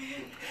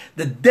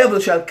 The devil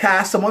shall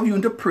cast some of you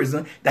into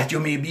prison that you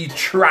may be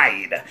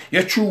tried.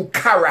 Your true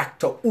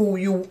character, who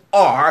you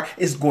are,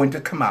 is going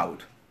to come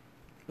out.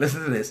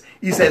 Listen to this.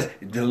 He says,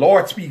 the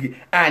Lord speaking,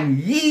 and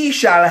ye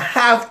shall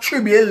have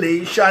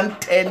tribulation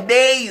 10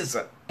 days.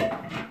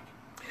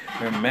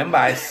 Remember,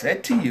 I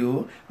said to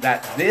you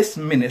that this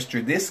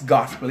ministry, this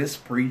gospel is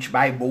preached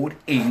by both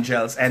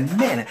angels and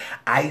men.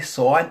 I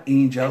saw an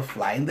angel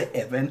fly in the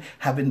heaven,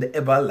 having the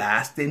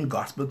everlasting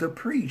gospel to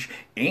preach.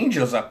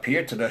 Angels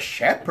appeared to the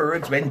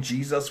shepherds when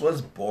Jesus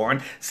was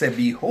born, said,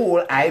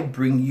 behold, I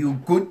bring you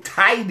good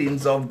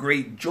tidings of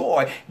great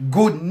joy,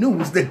 good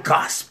news, the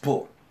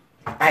gospel.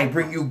 I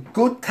bring you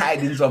good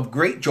tidings of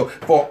great joy,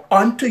 for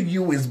unto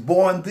you is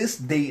born this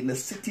day in the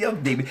city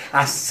of David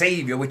a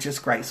Savior, which is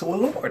Christ our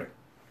Lord.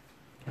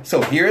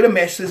 So here the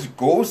message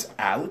goes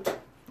out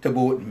to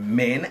both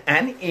men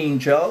and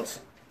angels.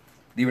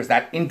 There is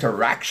that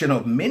interaction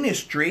of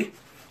ministry.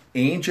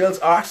 Angels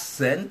are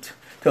sent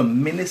to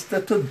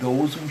minister to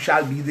those who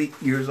shall be the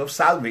heirs of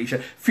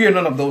salvation. Fear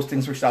none of those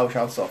things which thou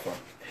shalt suffer.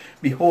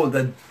 Behold,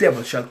 the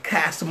devil shall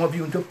cast some of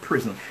you into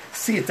prison.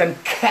 Satan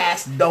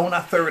cast down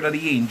a third of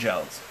the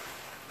angels,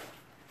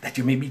 that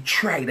you may be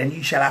tried, and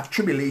ye shall have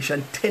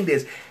tribulation 10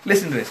 days.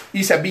 Listen to this.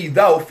 He said, be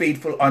thou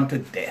faithful unto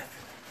death.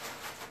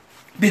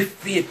 Be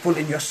faithful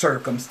in your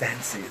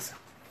circumstances,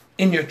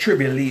 in your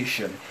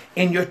tribulation,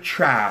 in your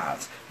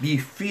trials. Be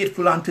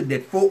faithful unto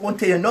death. Folk won't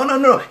tell you,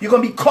 no, you're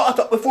going to be caught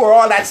up before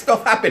all that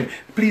stuff happen.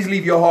 Please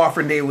leave your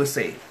offering, they will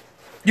say.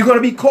 You're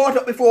going to be caught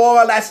up before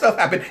all that stuff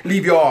happen.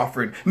 Leave your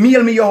offering.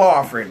 Mail me your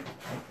offering.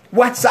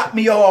 WhatsApp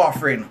me your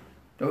offering.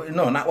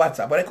 No, not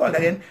WhatsApp. What do they call it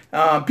again?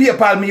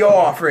 PayPal me your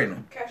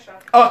offering. Cash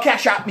App. Or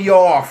Cash App me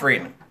your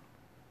offering.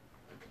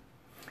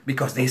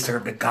 Because they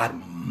serve the God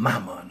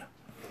Mammon.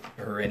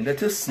 Render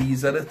to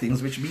Caesar the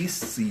things which be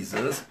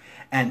Caesar's,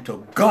 and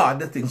to God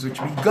the things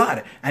which be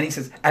God. And he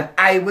says, and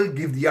I will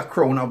give thee a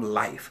crown of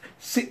life.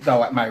 Sit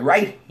thou at my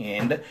right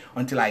hand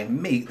until I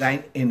make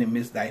thine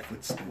enemies thy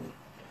footstool.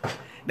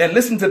 Then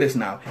listen to this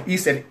now. He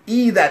said,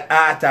 he that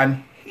art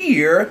and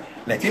hear,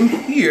 let him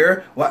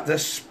hear what the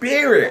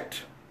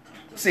Spirit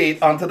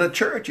saith unto the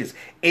churches.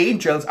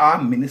 Angels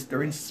are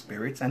ministering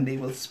spirits, and they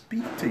will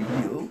speak to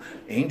you.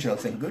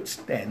 Angels in good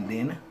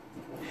standing.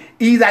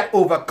 He that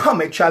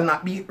overcometh shall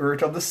not be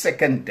hurt of the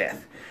second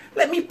death.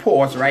 Let me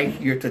pause right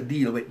here to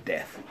deal with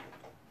death.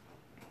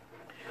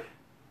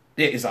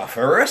 There is a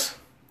first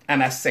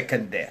and a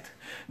second death.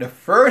 The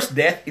first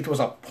death, it was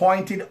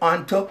appointed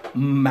unto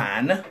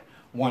man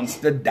once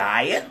to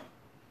die,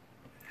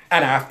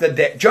 and after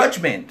death,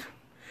 judgment.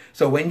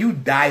 So when you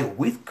die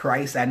with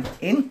Christ and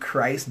in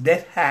Christ,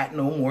 death had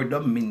no more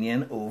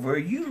dominion over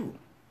you.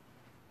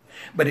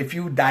 But if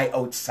you die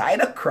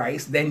outside of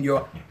Christ, then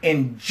your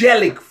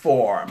angelic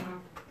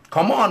form.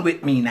 Come on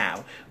with me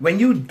now. When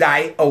you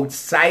die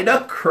outside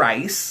of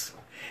Christ,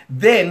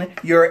 then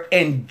your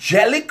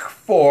angelic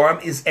form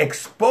is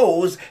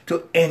exposed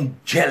to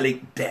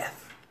angelic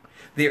death.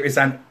 There is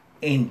an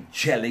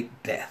angelic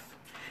death.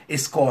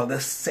 It's called the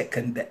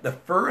second death. The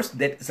first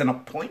death is an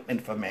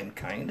appointment for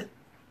mankind.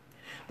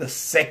 The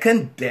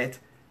second death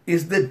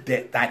is the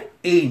death that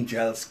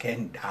angels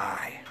can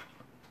die.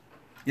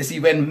 You see,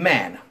 when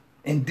man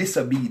in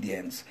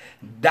disobedience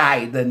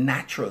died the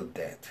natural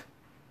death,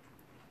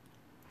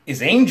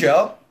 his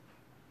angel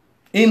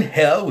in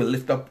hell will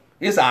lift up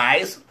his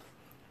eyes,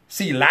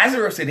 see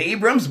Lazarus in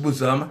Abraham's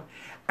bosom,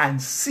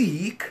 and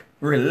seek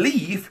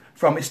relief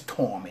from his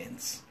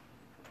torments.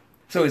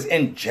 So his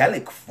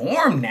angelic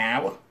form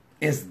now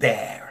is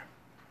there.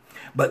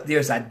 But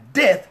there's a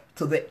death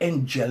to the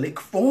angelic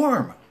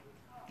form.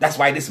 That's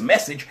why this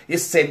message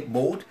is sent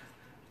both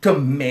to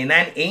men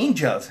and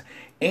angels.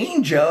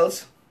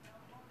 Angels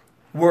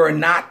were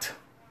not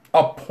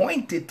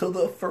appointed to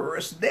the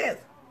first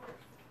death.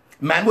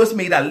 Man was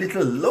made a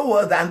little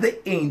lower than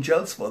the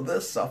angels for the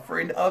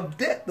suffering of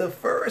death, the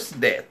first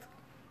death.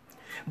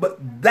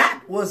 But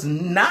that was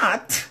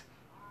not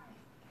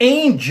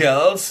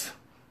angels'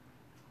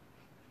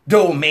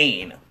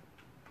 domain,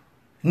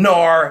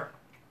 nor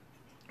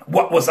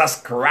what was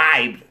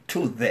ascribed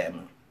to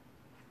them.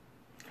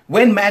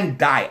 When man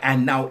died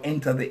and now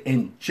enter the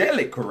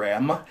angelic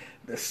realm,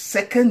 the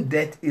second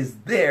death is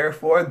there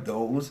for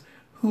those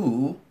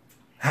who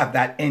have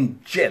that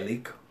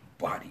angelic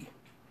body.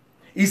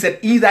 He said,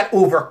 he that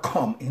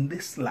overcome in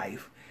this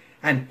life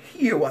and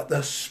hear what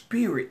the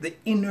spirit, the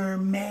inner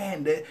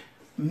man, the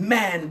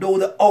man, though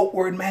the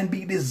outward man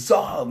be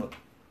dissolved,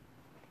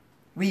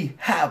 we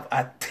have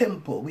a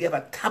temple, we have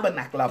a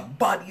tabernacle, a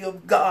body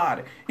of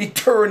God,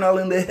 eternal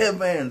in the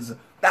heavens.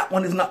 That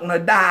one is not going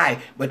to die,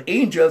 but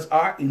angels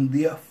are in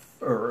their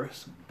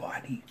first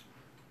body.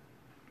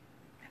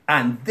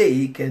 And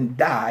they can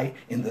die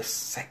in the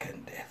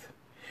second death.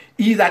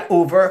 He that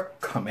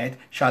overcometh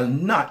shall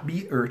not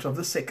be hurt of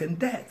the second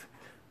death.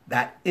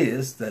 That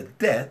is the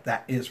death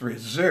that is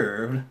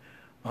reserved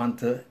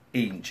unto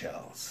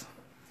angels.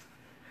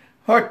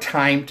 Our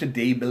time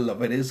today,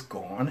 beloved, is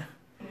gone.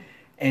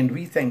 And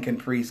we thank and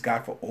praise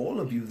God for all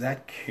of you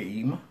that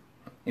came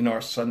in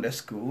our Sunday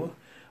school.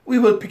 We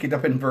will pick it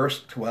up in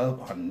verse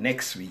 12 on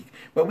next week.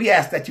 But we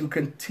ask that you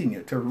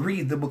continue to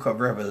read the book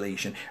of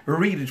Revelation.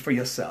 Read it for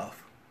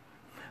yourself.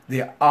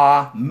 There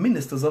are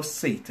ministers of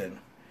Satan,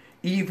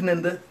 even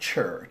in the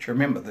church.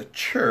 Remember, the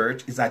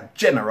church is a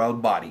general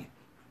body.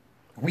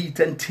 Wheat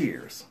and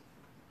tears.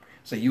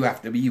 So you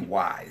have to be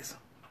wise.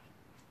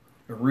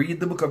 Read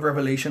the book of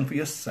Revelation for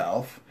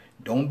yourself.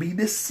 Don't be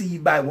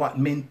deceived by what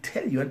men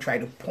tell you and try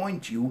to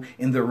point you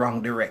in the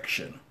wrong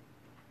direction.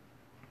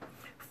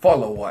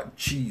 Follow what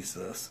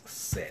Jesus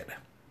said.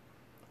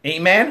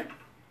 Amen.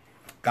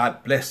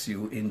 God bless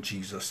you in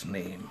Jesus'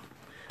 name.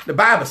 The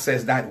Bible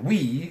says that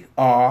we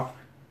are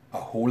a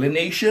holy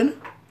nation.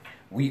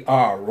 We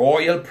are a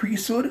royal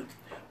priesthood.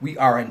 We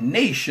are a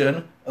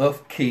nation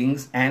of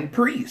kings and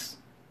priests.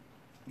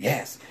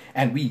 Yes,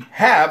 and we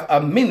have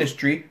a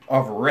ministry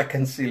of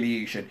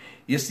reconciliation.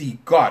 You see,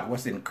 God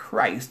was in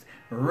Christ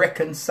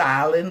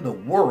reconciling the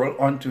world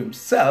unto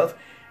himself,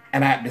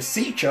 and I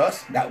beseech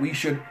us that we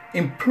should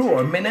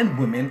implore men and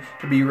women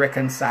to be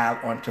reconciled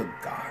unto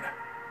God.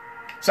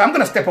 So I'm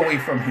going to step away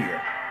from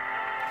here.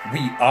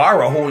 We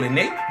are a holy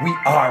nation. We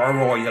are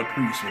a royal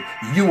priesthood.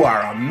 You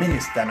are a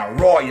minister and a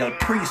royal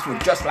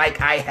priesthood, just like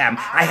I am.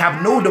 I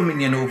have no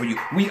dominion over you.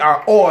 We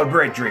are all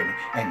brethren,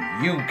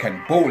 and you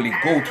can boldly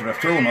go to the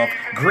throne of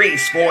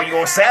grace for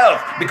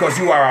yourself, because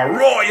you are a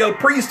royal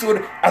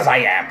priesthood as I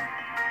am.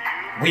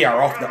 We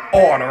are of the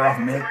order of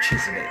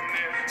Melchizedek.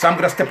 So I'm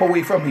going to step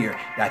away from here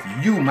that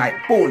you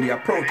might boldly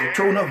approach the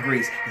throne of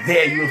grace.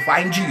 There you'll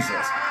find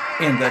Jesus.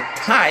 In the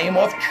time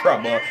of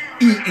trouble,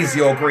 he is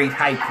your great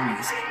high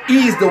priest.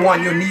 He is the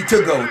one you need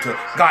to go to.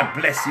 God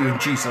bless you in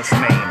Jesus'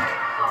 name.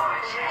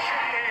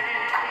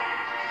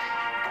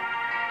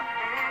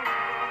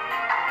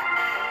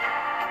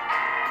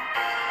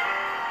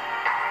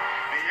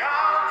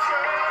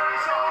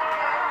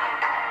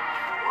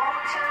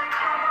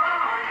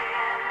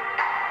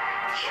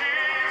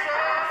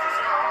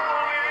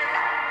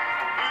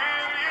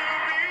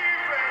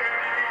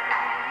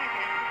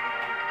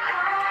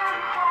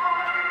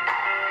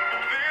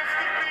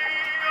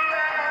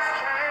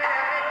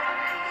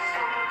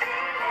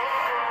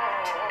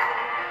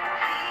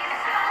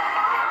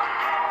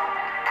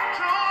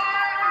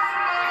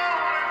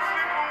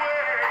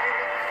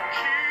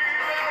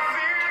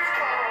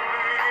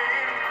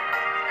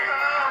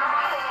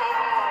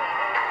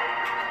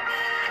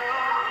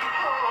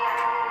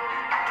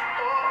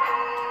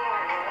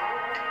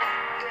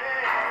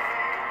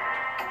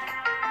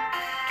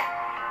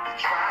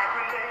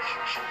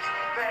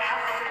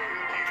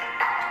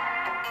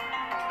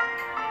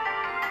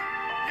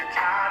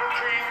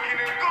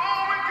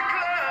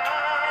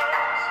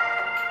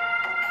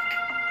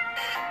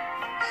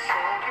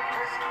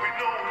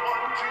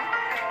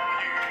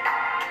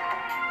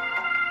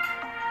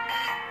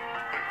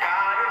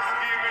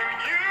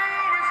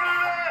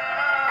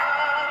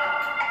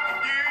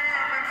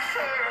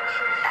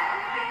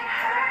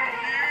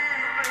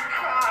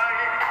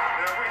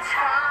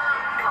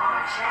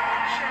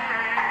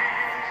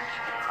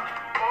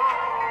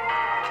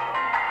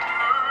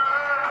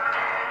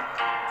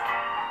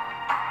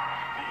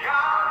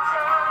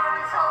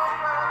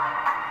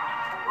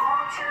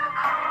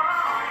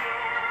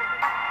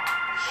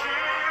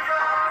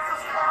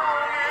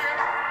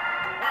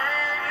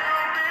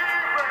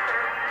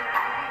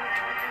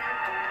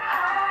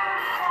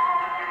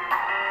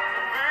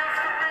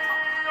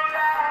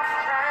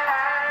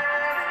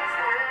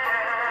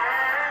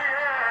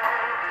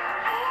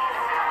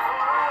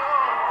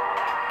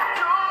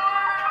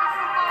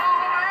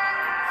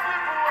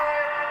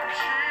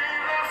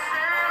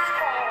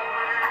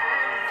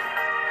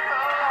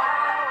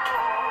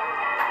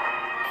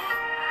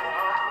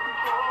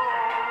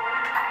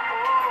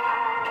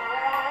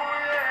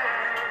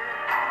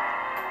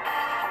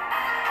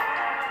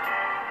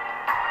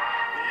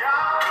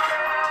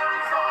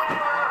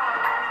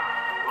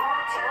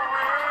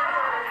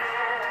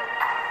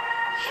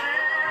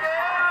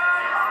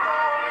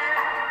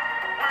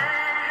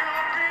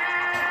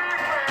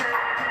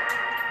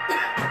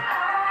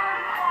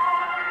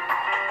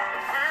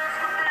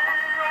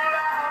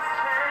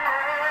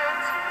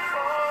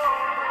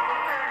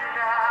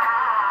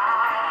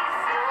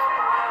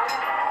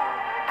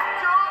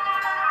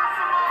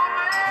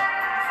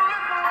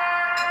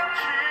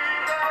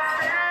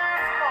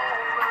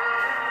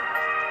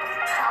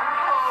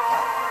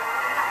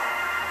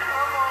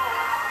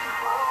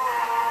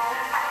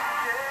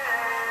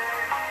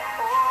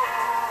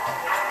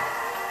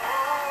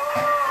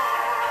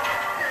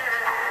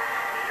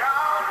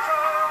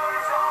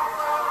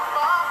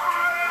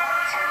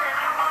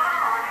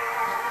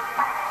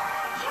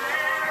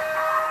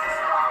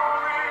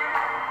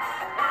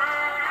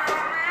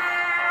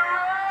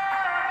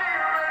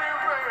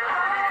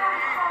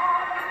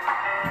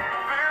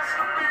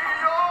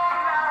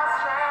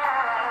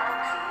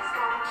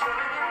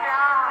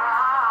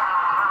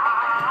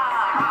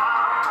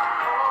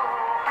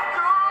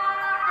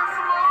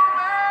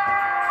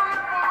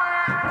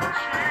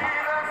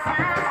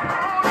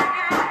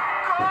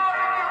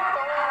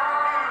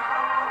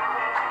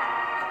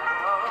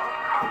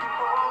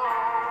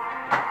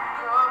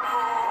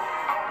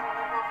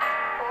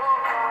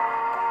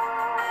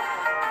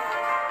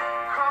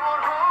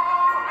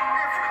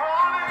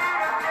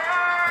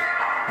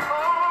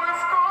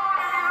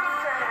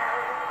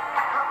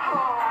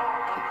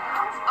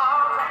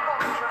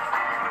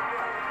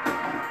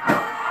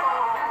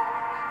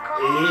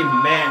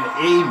 Amen,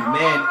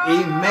 amen,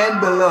 amen,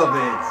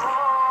 beloveds.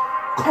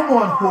 Come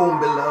on home,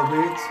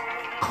 beloveds.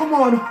 Come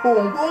on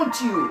home, won't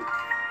you?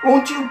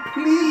 Won't you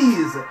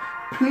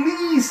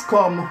please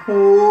come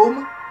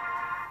home?